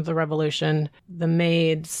continuation of the revolution. The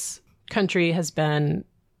maid's country has been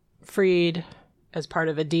freed as part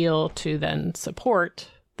of a deal to then support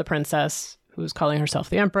the princess, who's calling herself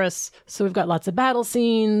the Empress. So we've got lots of battle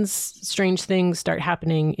scenes. Strange things start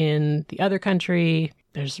happening in the other country.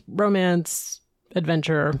 There's romance,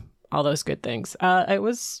 adventure, all those good things. It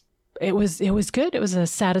was good. It was a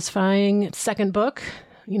satisfying second book.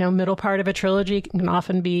 Middle part of a trilogy can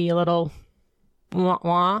often be a little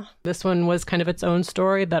wah-wah. This one was kind of its own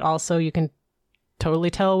story, but also you can totally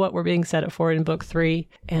tell what we're being set up for in book 3.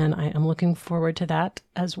 And I am looking forward to that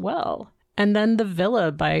as well. And then The Villa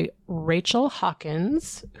by Rachel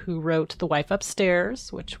Hawkins, who wrote The Wife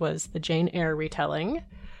Upstairs, which was the Jane Eyre retelling.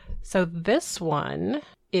 So this one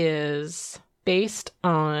is based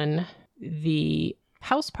on the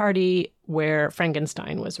house party where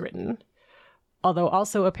Frankenstein was written, although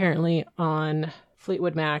also apparently on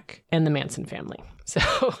Fleetwood Mac and the Manson family.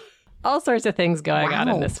 So all sorts of things going on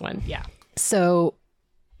in this one. Yeah. So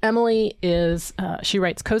Emily she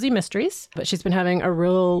writes cozy mysteries, but she's been having a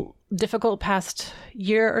real difficult past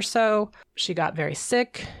year or so. She got very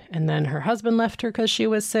sick, and then her husband left her because she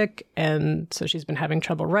was sick, and so she's been having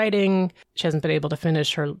trouble writing. She hasn't been able to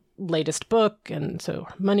finish her latest book, and so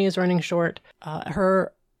her money is running short.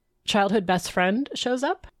 Her childhood best friend shows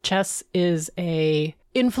up. Chess is a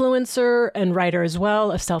influencer and writer as well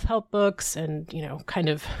of self-help books and, kind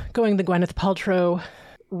of going the Gwyneth Paltrow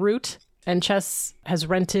route. And Chess has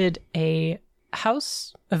rented a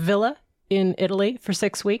villa in Italy for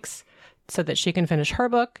 6 weeks so that she can finish her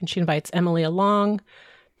book. And she invites Emily along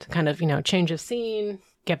to kind of, change of scene,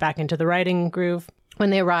 get back into the writing groove.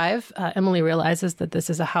 When they arrive, Emily realizes that this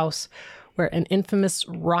is a house where an infamous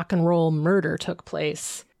rock and roll murder took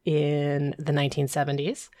place in the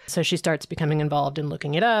 1970s. So she starts becoming involved in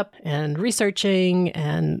looking it up and researching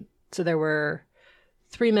and So there were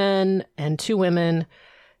 3 men and 2 women,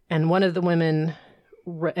 and one of the women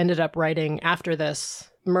ended up writing, after this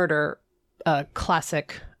murder, a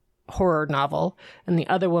classic horror novel, and the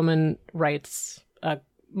other woman writes a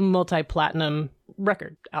multi-platinum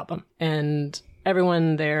record album. And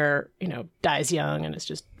everyone there, dies young, and it's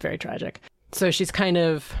just very tragic. So she's kind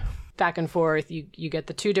of back and forth. You get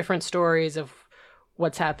the 2 different stories of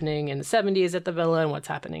what's happening in the 70s at the villa and what's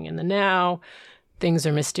happening in the now. Things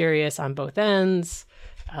are mysterious on both ends.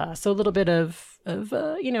 So a little bit of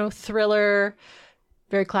thriller,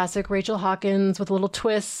 very classic Rachel Hawkins with a little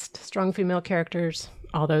twist, strong female characters,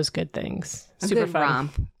 all those good things. Super good fun.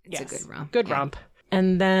 Romp. It's yes. a good romp. Good romp.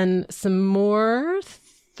 And then some more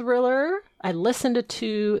thriller. I listened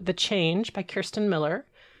to The Change by Kirsten Miller,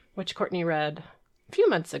 which Courtney read a few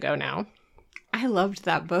months ago now. I loved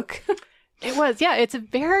that book. It was, yeah. It's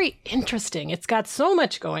very interesting. It's got so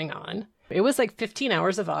much going on. It was like 15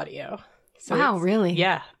 hours of audio. So wow, really?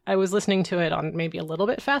 Yeah. I was listening to it on maybe a little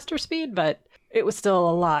bit faster speed, but it was still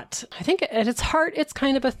a lot. I think at its heart, it's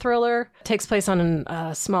kind of a thriller. It takes place on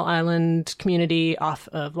a small island community off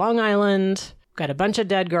of Long Island. Got a bunch of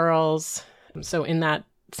dead girls. So in that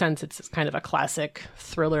sense, it's kind of a classic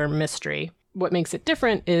thriller mystery. What makes it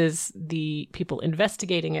different is the people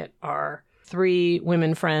investigating it are 3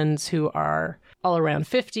 women friends who are all around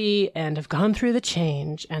 50 and have gone through the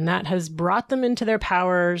change, and that has brought them into their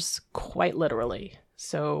powers quite literally.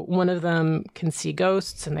 So one of them can see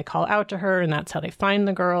ghosts, and they call out to her, and that's how they find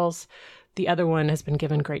the girls. The other one has been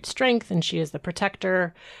given great strength, and she is the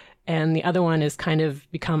protector. And the other one has kind of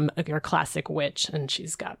become your classic witch, and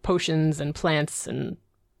she's got potions and plants and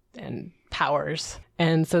powers.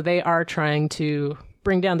 And so they are trying to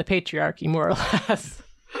bring down the patriarchy, more or less.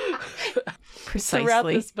 Precisely. Throughout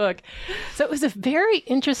this book. So it was a very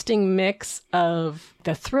interesting mix of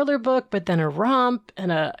the thriller book, but then a romp and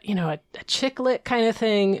a chick lit kind of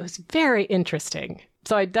thing. It was very interesting.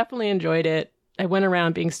 So I definitely enjoyed it. I went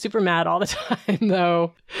around being super mad all the time,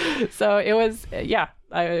 though. So it was,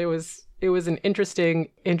 it was an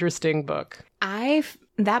interesting book.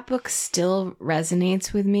 That book still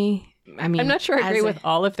resonates with me. I mean, I'm not sure I agree with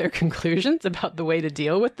all of their conclusions about the way to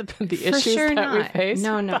deal with the issues that we face.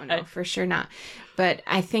 No, for sure not. But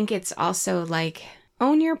I think it's also like,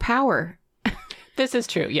 own your power. This is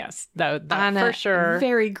true, yes. That on for sure.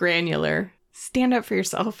 Very granular. Stand up for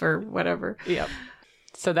yourself or whatever. Yep.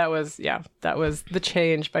 So that was The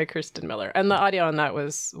Change by Kirsten Miller. And the audio on that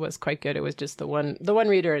was quite good. It was just the one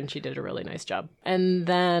reader, and she did a really nice job. And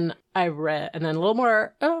then a little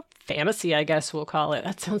more fantasy, I guess we'll call it.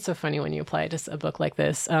 That sounds so funny when you apply it to a book like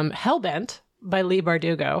this. Hellbent by Leigh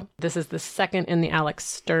Bardugo. This is the second in the Alex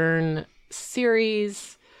Stern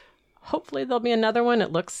series. Hopefully there'll be another one.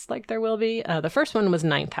 It looks like there will be. The first one was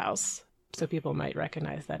Ninth House, so people might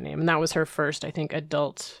recognize that name. And that was her first, I think,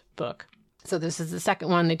 adult book. So this is the second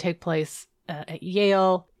one. They take place at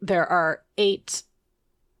Yale. There are 8.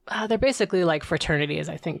 They're basically like fraternities.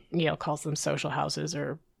 I think Yale calls them social houses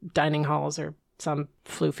or dining halls or some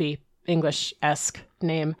floofy English-esque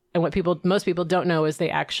name. And what most people don't know is they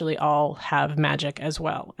actually all have magic as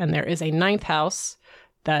well. And there is a 9th house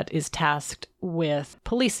that is tasked with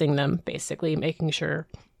policing them, basically making sure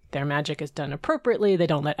their magic is done appropriately. They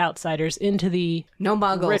don't let outsiders into the no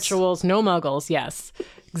muggles. Rituals. No muggles, yes,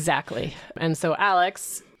 exactly. And so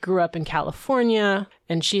Alex grew up in California,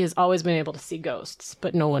 and she has always been able to see ghosts,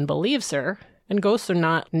 but no one believes her. And ghosts are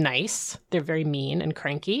not nice. They're very mean and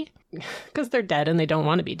cranky because they're dead and they don't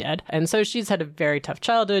want to be dead. And so she's had a very tough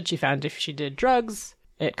childhood. She found if she did drugs,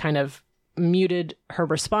 it kind of muted her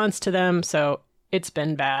response to them. So it's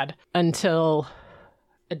been bad until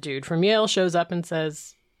a dude from Yale shows up and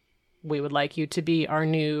says, we would like you to be our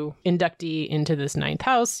new inductee into this 9th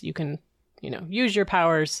house. You can, use your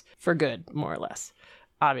powers for good, more or less.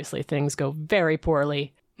 Obviously, things go very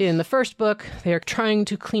poorly. In the first book, they are trying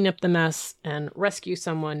to clean up the mess and rescue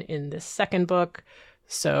someone in this second book.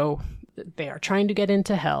 So they are trying to get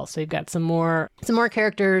into hell. So you've got some more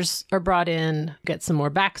characters are brought in, get some more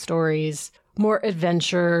backstories, more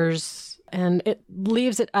adventures, and it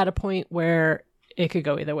leaves it at a point where it could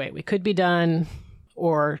go either way. We could be done,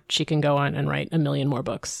 or she can go on and write a million more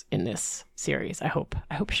books in this series. I hope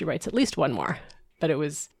she writes at least one more. But it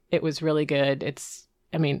was really good.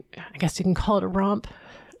 I guess you can call it a romp.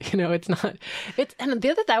 It's not. And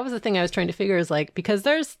that was the thing I was trying to figure is like, because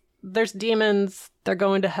there's demons, they're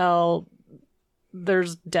going to hell,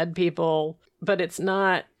 there's dead people, but it's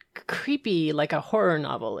not creepy like a horror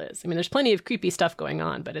novel is. I mean, there's plenty of creepy stuff going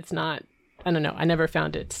on, but it's not. I don't know. I never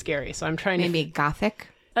found it scary, so I'm trying maybe gothic.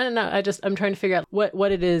 I don't know. I'm trying to figure out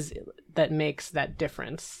what it is that makes that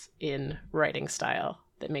difference in writing style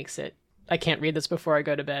that makes it, I can't read this before I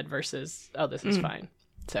go to bed versus, oh, this is fine.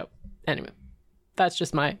 So anyway, that's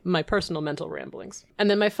just my personal mental ramblings. And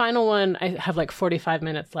then my final one, I have like 45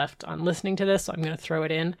 minutes left on listening to this, so I'm going to throw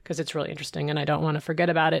it in because it's really interesting and I don't want to forget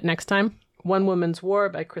about it next time. One Woman's War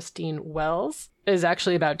by Christine Wells is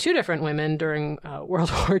actually about two different women during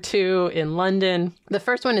World War II in London. The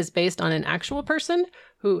first one is based on an actual person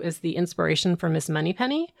who is the inspiration for Miss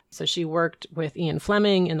Moneypenny. So she worked with Ian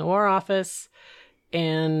Fleming in the War Office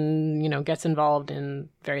and, gets involved in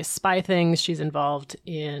various spy things. She's involved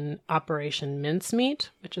in Operation Mincemeat,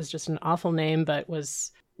 which is just an awful name, but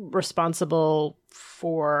was responsible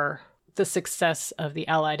for the success of the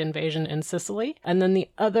Allied invasion in Sicily. And then the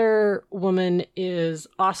other woman is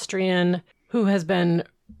Austrian, who has been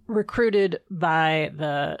recruited by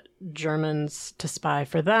the Germans to spy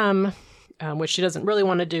for them, which she doesn't really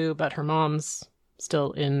want to do, but her mom's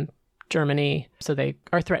still in Germany, so they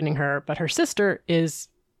are threatening her. But her sister is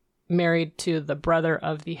married to the brother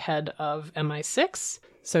of the head of MI6,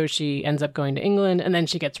 so she ends up going to England, and then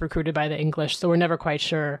she gets recruited by the English, so we're never quite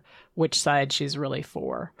sure which side she's really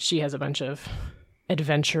for. She has a bunch of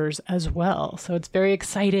adventures as well, so it's very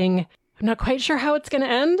exciting. I'm not quite sure how it's going to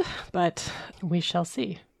end, but we shall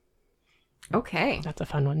see. Okay. That's a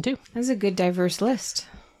fun one, too. That's a good diverse list.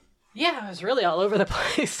 Yeah, it was really all over the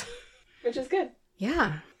place, which is good.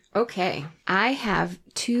 Yeah. Okay. I have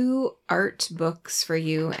 2 art books for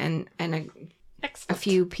you and a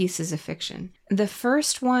few pieces of fiction. The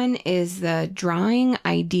first one is the Drawing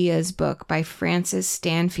Ideas book by Frances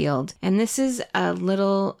Stanfield. And this is a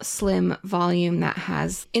little slim volume that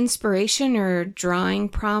has inspiration or drawing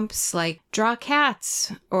prompts like draw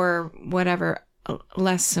cats or whatever,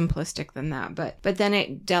 less simplistic than that. But then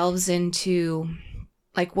it delves into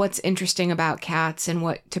like what's interesting about cats and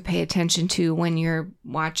what to pay attention to when you're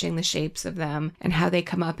watching the shapes of them and how they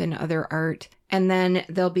come up in other art. And then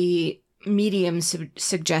there'll be medium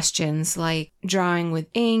suggestions like drawing with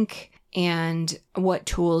ink and what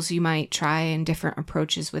tools you might try and different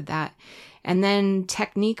approaches with that. And then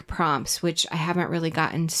technique prompts, which I haven't really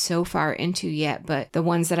gotten so far into yet, but the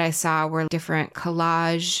ones that I saw were different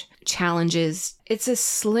collage challenges. It's a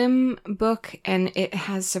slim book and it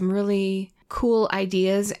has some really cool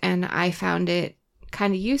ideas, and I found it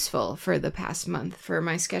kind of useful for the past month for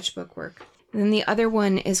my sketchbook work. And then the other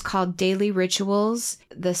one is called Daily Rituals.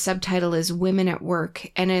 The subtitle is Women at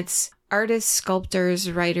Work, and it's artists,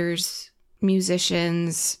 sculptors, writers,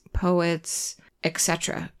 musicians, poets,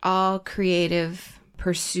 etc. All creative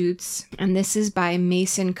pursuits. And this is by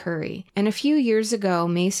Mason Curry. And a few years ago,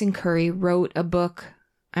 Mason Curry wrote a book,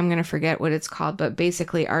 I'm going to forget what it's called, but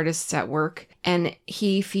basically Artists at Work. And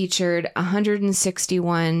he featured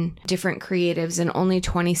 161 different creatives and only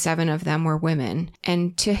 27 of them were women.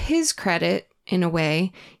 And to his credit, in a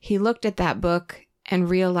way, he looked at that book and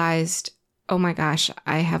realized, oh my gosh,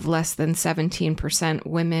 I have less than 17%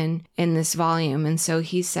 women in this volume. And so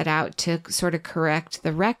he set out to sort of correct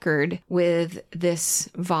the record with this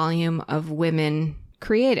volume of women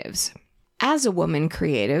creatives. As a woman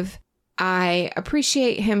creative, I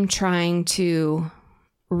appreciate him trying to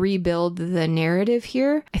rebuild the narrative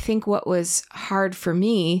here. I think what was hard for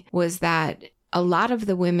me was that a lot of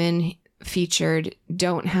the women featured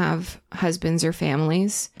don't have husbands or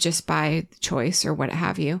families just by choice or what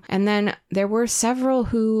have you. And then there were several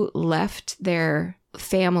who left their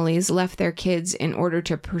families, left their kids in order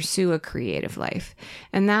to pursue a creative life.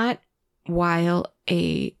 And that, while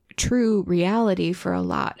a true reality for a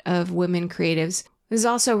lot of women creatives, is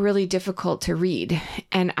also really difficult to read.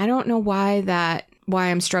 And I don't know why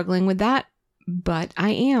I'm struggling with that, but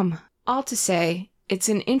I am. All to say, it's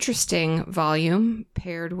an interesting volume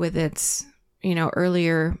paired with its,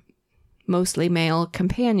 earlier, mostly male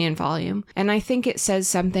companion volume. And I think it says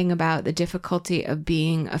something about the difficulty of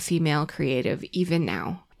being a female creative even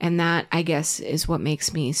now. And that, I guess, is what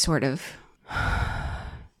makes me sort of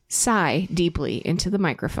sigh deeply into the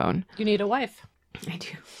microphone. You need a wife. I do.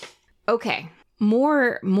 Okay.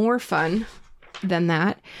 More fun than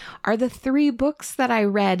that are the 3 books that I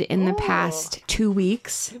read in the past 2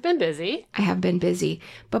 weeks. You've been busy. I have been busy.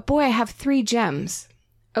 But boy, I have 3 gems.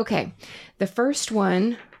 Okay. The first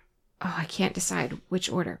one, I can't decide which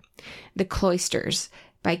order. The Cloisters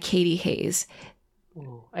by Katie Hayes.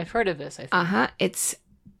 Ooh, I've heard of this, I think. It's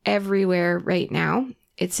everywhere right now.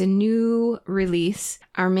 It's a new release.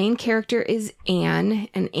 Our main character is Anne,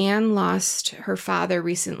 and Anne lost her father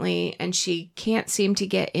recently, and she can't seem to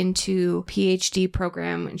get into PhD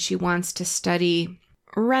program, and she wants to study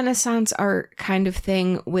Renaissance art kind of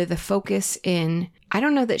thing with a focus in, I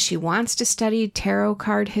don't know that she wants to study tarot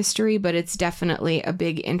card history, but it's definitely a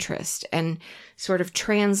big interest, and sort of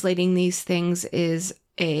translating these things is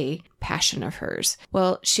a passion of hers.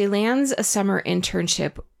 Well, she lands a summer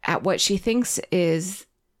internship at what she thinks is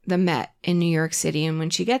the Met in New York City. And when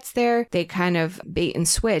she gets there, they kind of bait and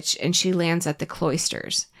switch, and she lands at the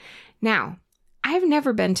Cloisters. Now, I've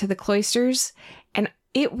never been to the Cloisters, and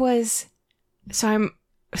so I'm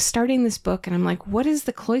starting this book and I'm like, what is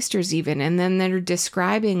the Cloisters even? And then they're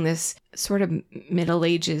describing this sort of Middle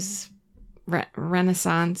Ages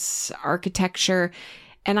Renaissance architecture.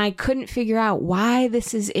 And I couldn't figure out why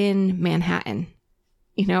this is in Manhattan,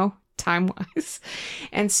 time-wise.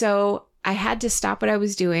 And so I had to stop what I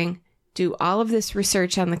was doing, do all of this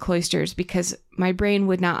research on the Cloisters because my brain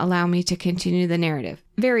would not allow me to continue the narrative.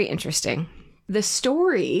 Very interesting. The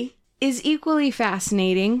story is equally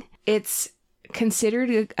fascinating. It's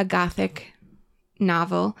considered a Gothic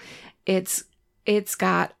novel. It's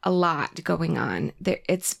got a lot going on.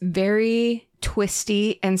 It's very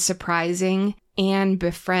twisty and surprising. Anne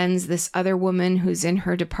befriends this other woman who's in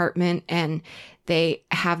her department, and they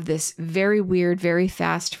have this very weird, very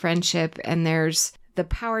fast friendship. And there's the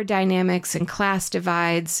power dynamics and class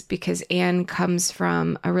divides because Anne comes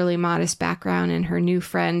from a really modest background and her new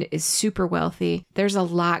friend is super wealthy. There's a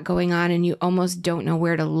lot going on and you almost don't know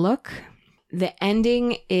where to look. The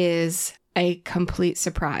ending is a complete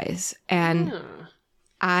surprise. And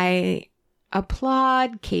I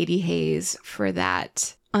applaud Katie Hayes for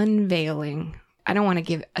that unveiling. I don't want to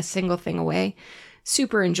give a single thing away.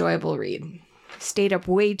 Super enjoyable read. Stayed up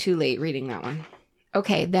way too late reading that one.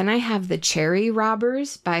 Okay, then I have The Cherry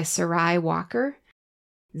Robbers by Sarai Walker.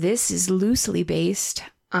 This is loosely based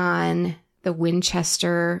on the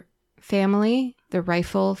Winchester family, the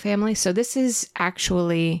rifle family. So this is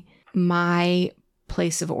actually my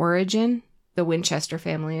place of origin. The Winchester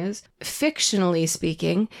family is. Fictionally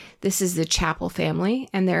speaking, this is the Chapel family,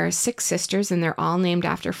 and there are 6 sisters, and they're all named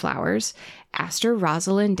after flowers. Aster,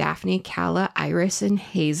 Rosalind, Daphne, Calla, Iris, and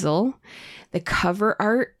Hazel. The cover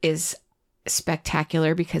art is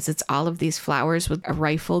spectacular because it's all of these flowers with a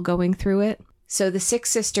rifle going through it. So the 6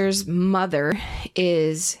 sisters' mother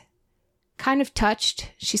is kind of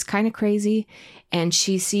touched. She's kind of crazy, and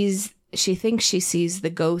she thinks she sees the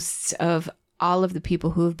ghosts of all of the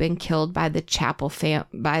people who have been killed by the Chapel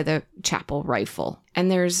rifle.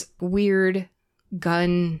 And there's weird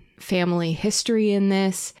gun family history in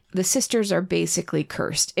this. The sisters are basically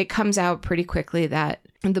cursed. It comes out pretty quickly that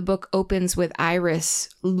the book opens with Iris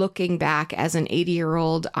looking back as an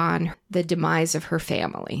 80-year-old on the demise of her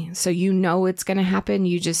family. So it's going to happen.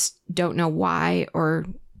 You just don't know why or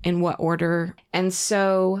in what order. And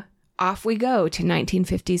so off we go to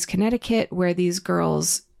 1950s Connecticut, where these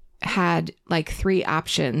girls had like 3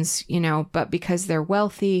 options, but because they're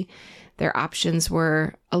wealthy, their options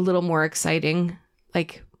were a little more exciting,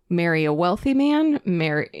 like marry a wealthy man,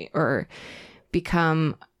 or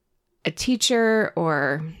become a teacher,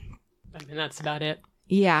 or that's about it.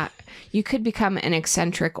 Yeah, you could become an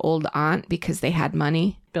eccentric old aunt because they had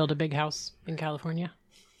money. Build a big house in California.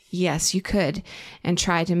 Yes, you could, and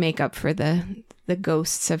try to make up for the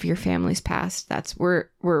ghosts of your family's past. We're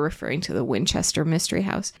referring to the Winchester Mystery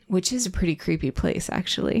House, which is a pretty creepy place,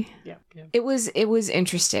 actually. Yeah. It was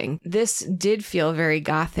interesting. This did feel very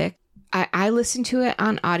Gothic. I listened to it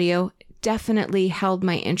on audio. Definitely held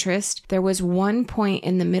my interest. There was one point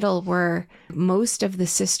in the middle where most of the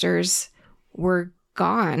sisters were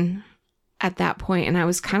gone at that point, and I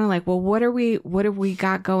was kind of like, well, what have we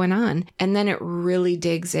got going on? And then it really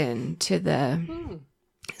digs into the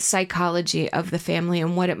psychology of the family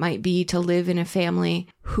and what it might be to live in a family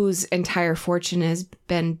whose entire fortune has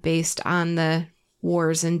been based on the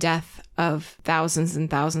wars and death of thousands and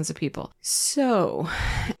thousands of people. So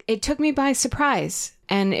it took me by surprise,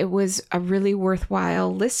 and it was a really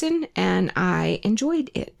worthwhile listen, and I enjoyed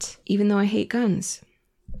it, even though I hate guns.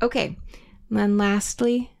 Okay, and then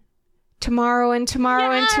lastly, Tomorrow and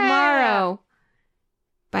Tomorrow and Tomorrow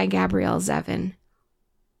by Gabrielle Zevin.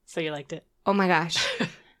 So you liked it? Oh my gosh.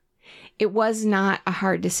 It was not a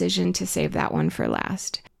hard decision to save that one for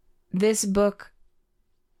last. This book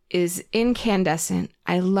is incandescent.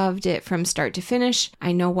 I loved it from start to finish.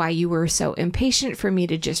 I know why you were so impatient for me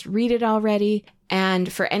to just read it already.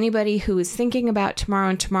 And for anybody who is thinking about Tomorrow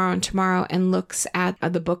and Tomorrow and Tomorrow and looks at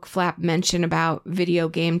the book flap mention about video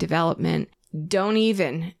game development, don't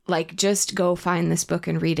even, just go find this book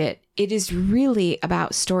and read it. It is really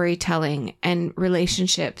about storytelling and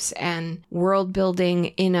relationships and world building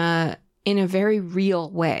in a very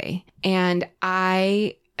real way. And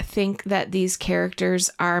I think that these characters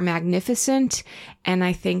are magnificent, and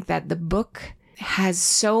I think that the book has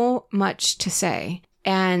so much to say.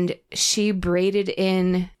 And she braided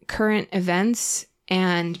in current events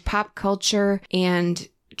and pop culture and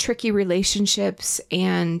tricky relationships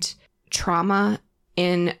and trauma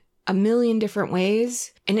in a million different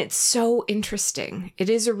ways. And it's so interesting. It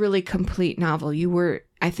is a really complete novel.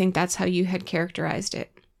 I think that's how you had characterized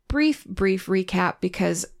it. Brief recap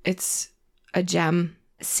because it's a gem.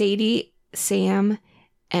 Sadie, Sam,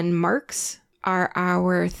 and Marks are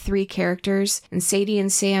our 3 characters. And Sadie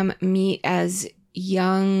and Sam meet as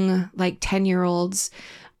young, like 10-year-olds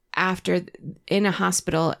in a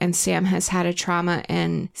hospital, and Sam has had a trauma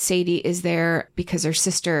and Sadie is there because her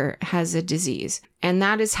sister has a disease. And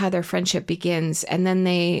that is how their friendship begins. And then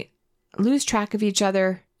they lose track of each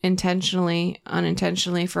other intentionally,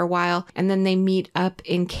 unintentionally for a while. And then they meet up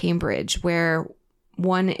in Cambridge, where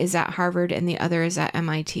one is at Harvard and the other is at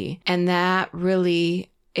MIT. And that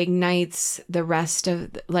really ignites the rest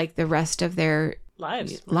of their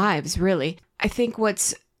lives, really. I think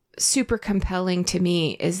what's super compelling to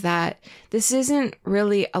me is that this isn't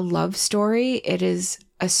really a love story. It is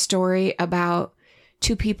a story about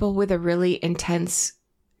 2 people with a really intense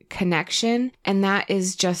connection. And that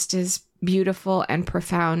is just as beautiful and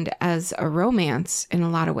profound as a romance in a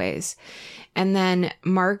lot of ways. And then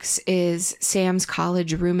Marks is Sam's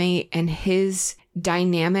college roommate, and his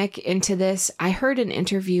dynamic into this. I heard an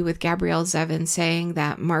interview with Gabrielle Zevin saying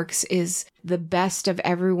that Marks is the best of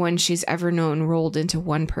everyone she's ever known rolled into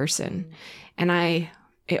one person. And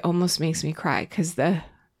it almost makes me cry because the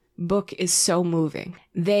book is so moving.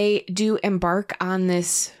 They do embark on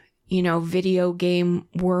this, video game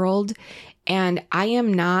world. And I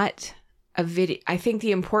am not I think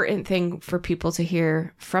the important thing for people to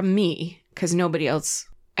hear from me, because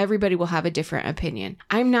everybody will have a different opinion.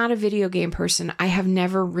 I'm not a video game person. I have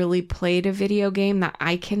never really played a video game that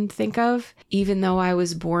I can think of, even though I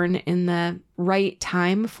was born in the right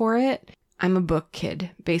time for it. I'm a book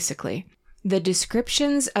kid, basically. The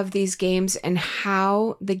descriptions of these games and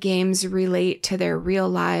how the games relate to their real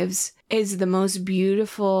lives is the most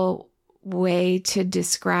beautiful way to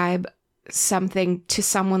describe something to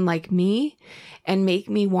someone like me and make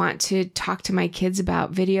me want to talk to my kids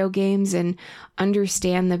about video games and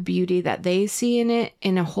understand the beauty that they see in it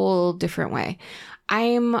in a whole different way.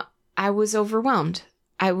 I was overwhelmed.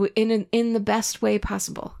 In the best way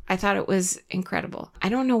possible. I thought it was incredible. I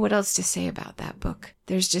don't know what else to say about that book.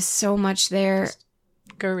 There's just so much there. Just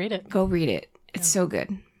go read it. Go read it. It's so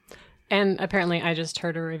good. And apparently I just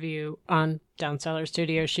heard a review on Downseller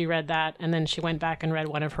Studio. She read that and then she went back and read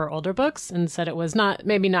one of her older books and said it was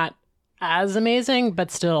maybe not as amazing,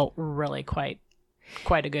 but still really quite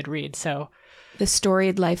a good read. So The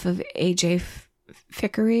Storied Life of A.J.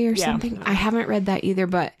 Fikry or something. I haven't read that either,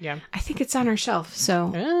 but I think it's on our shelf.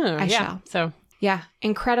 So I shall. So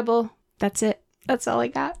incredible. That's it. That's all I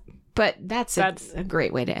got. But that's a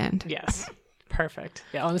great way to end. Yes. Perfect.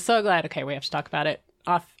 Yeah. I'm so glad. Okay. We have to talk about it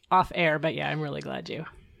off air, but I'm really glad you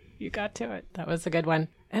got to it. That was a good one.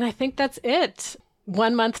 And I think that's it.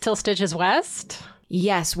 1 month till Stitches West.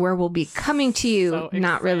 Yes, where we'll be coming to you,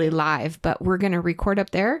 not really live, but we're going to record up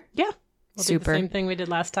there. Yeah. We'll do the same thing we did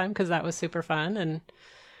last time because that was super fun. And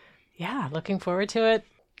looking forward to it.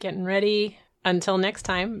 Getting ready. Until next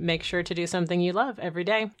time, make sure to do something you love every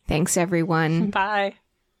day. Thanks, everyone. Bye.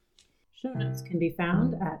 Show notes can be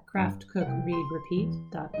found at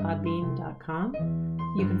craftcookreadrepeat.podbean.com.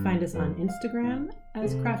 You can find us on Instagram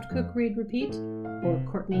as craftcookreadrepeat or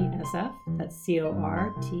Courtney SF, that's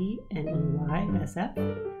CORTNEYSF.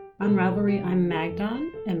 On Ravelry, I'm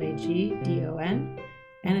Magdon, MAGDON.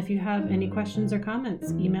 And if you have any questions or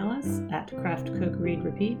comments, email us at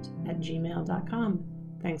craftcookreadrepeat@gmail.com.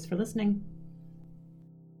 Thanks for listening.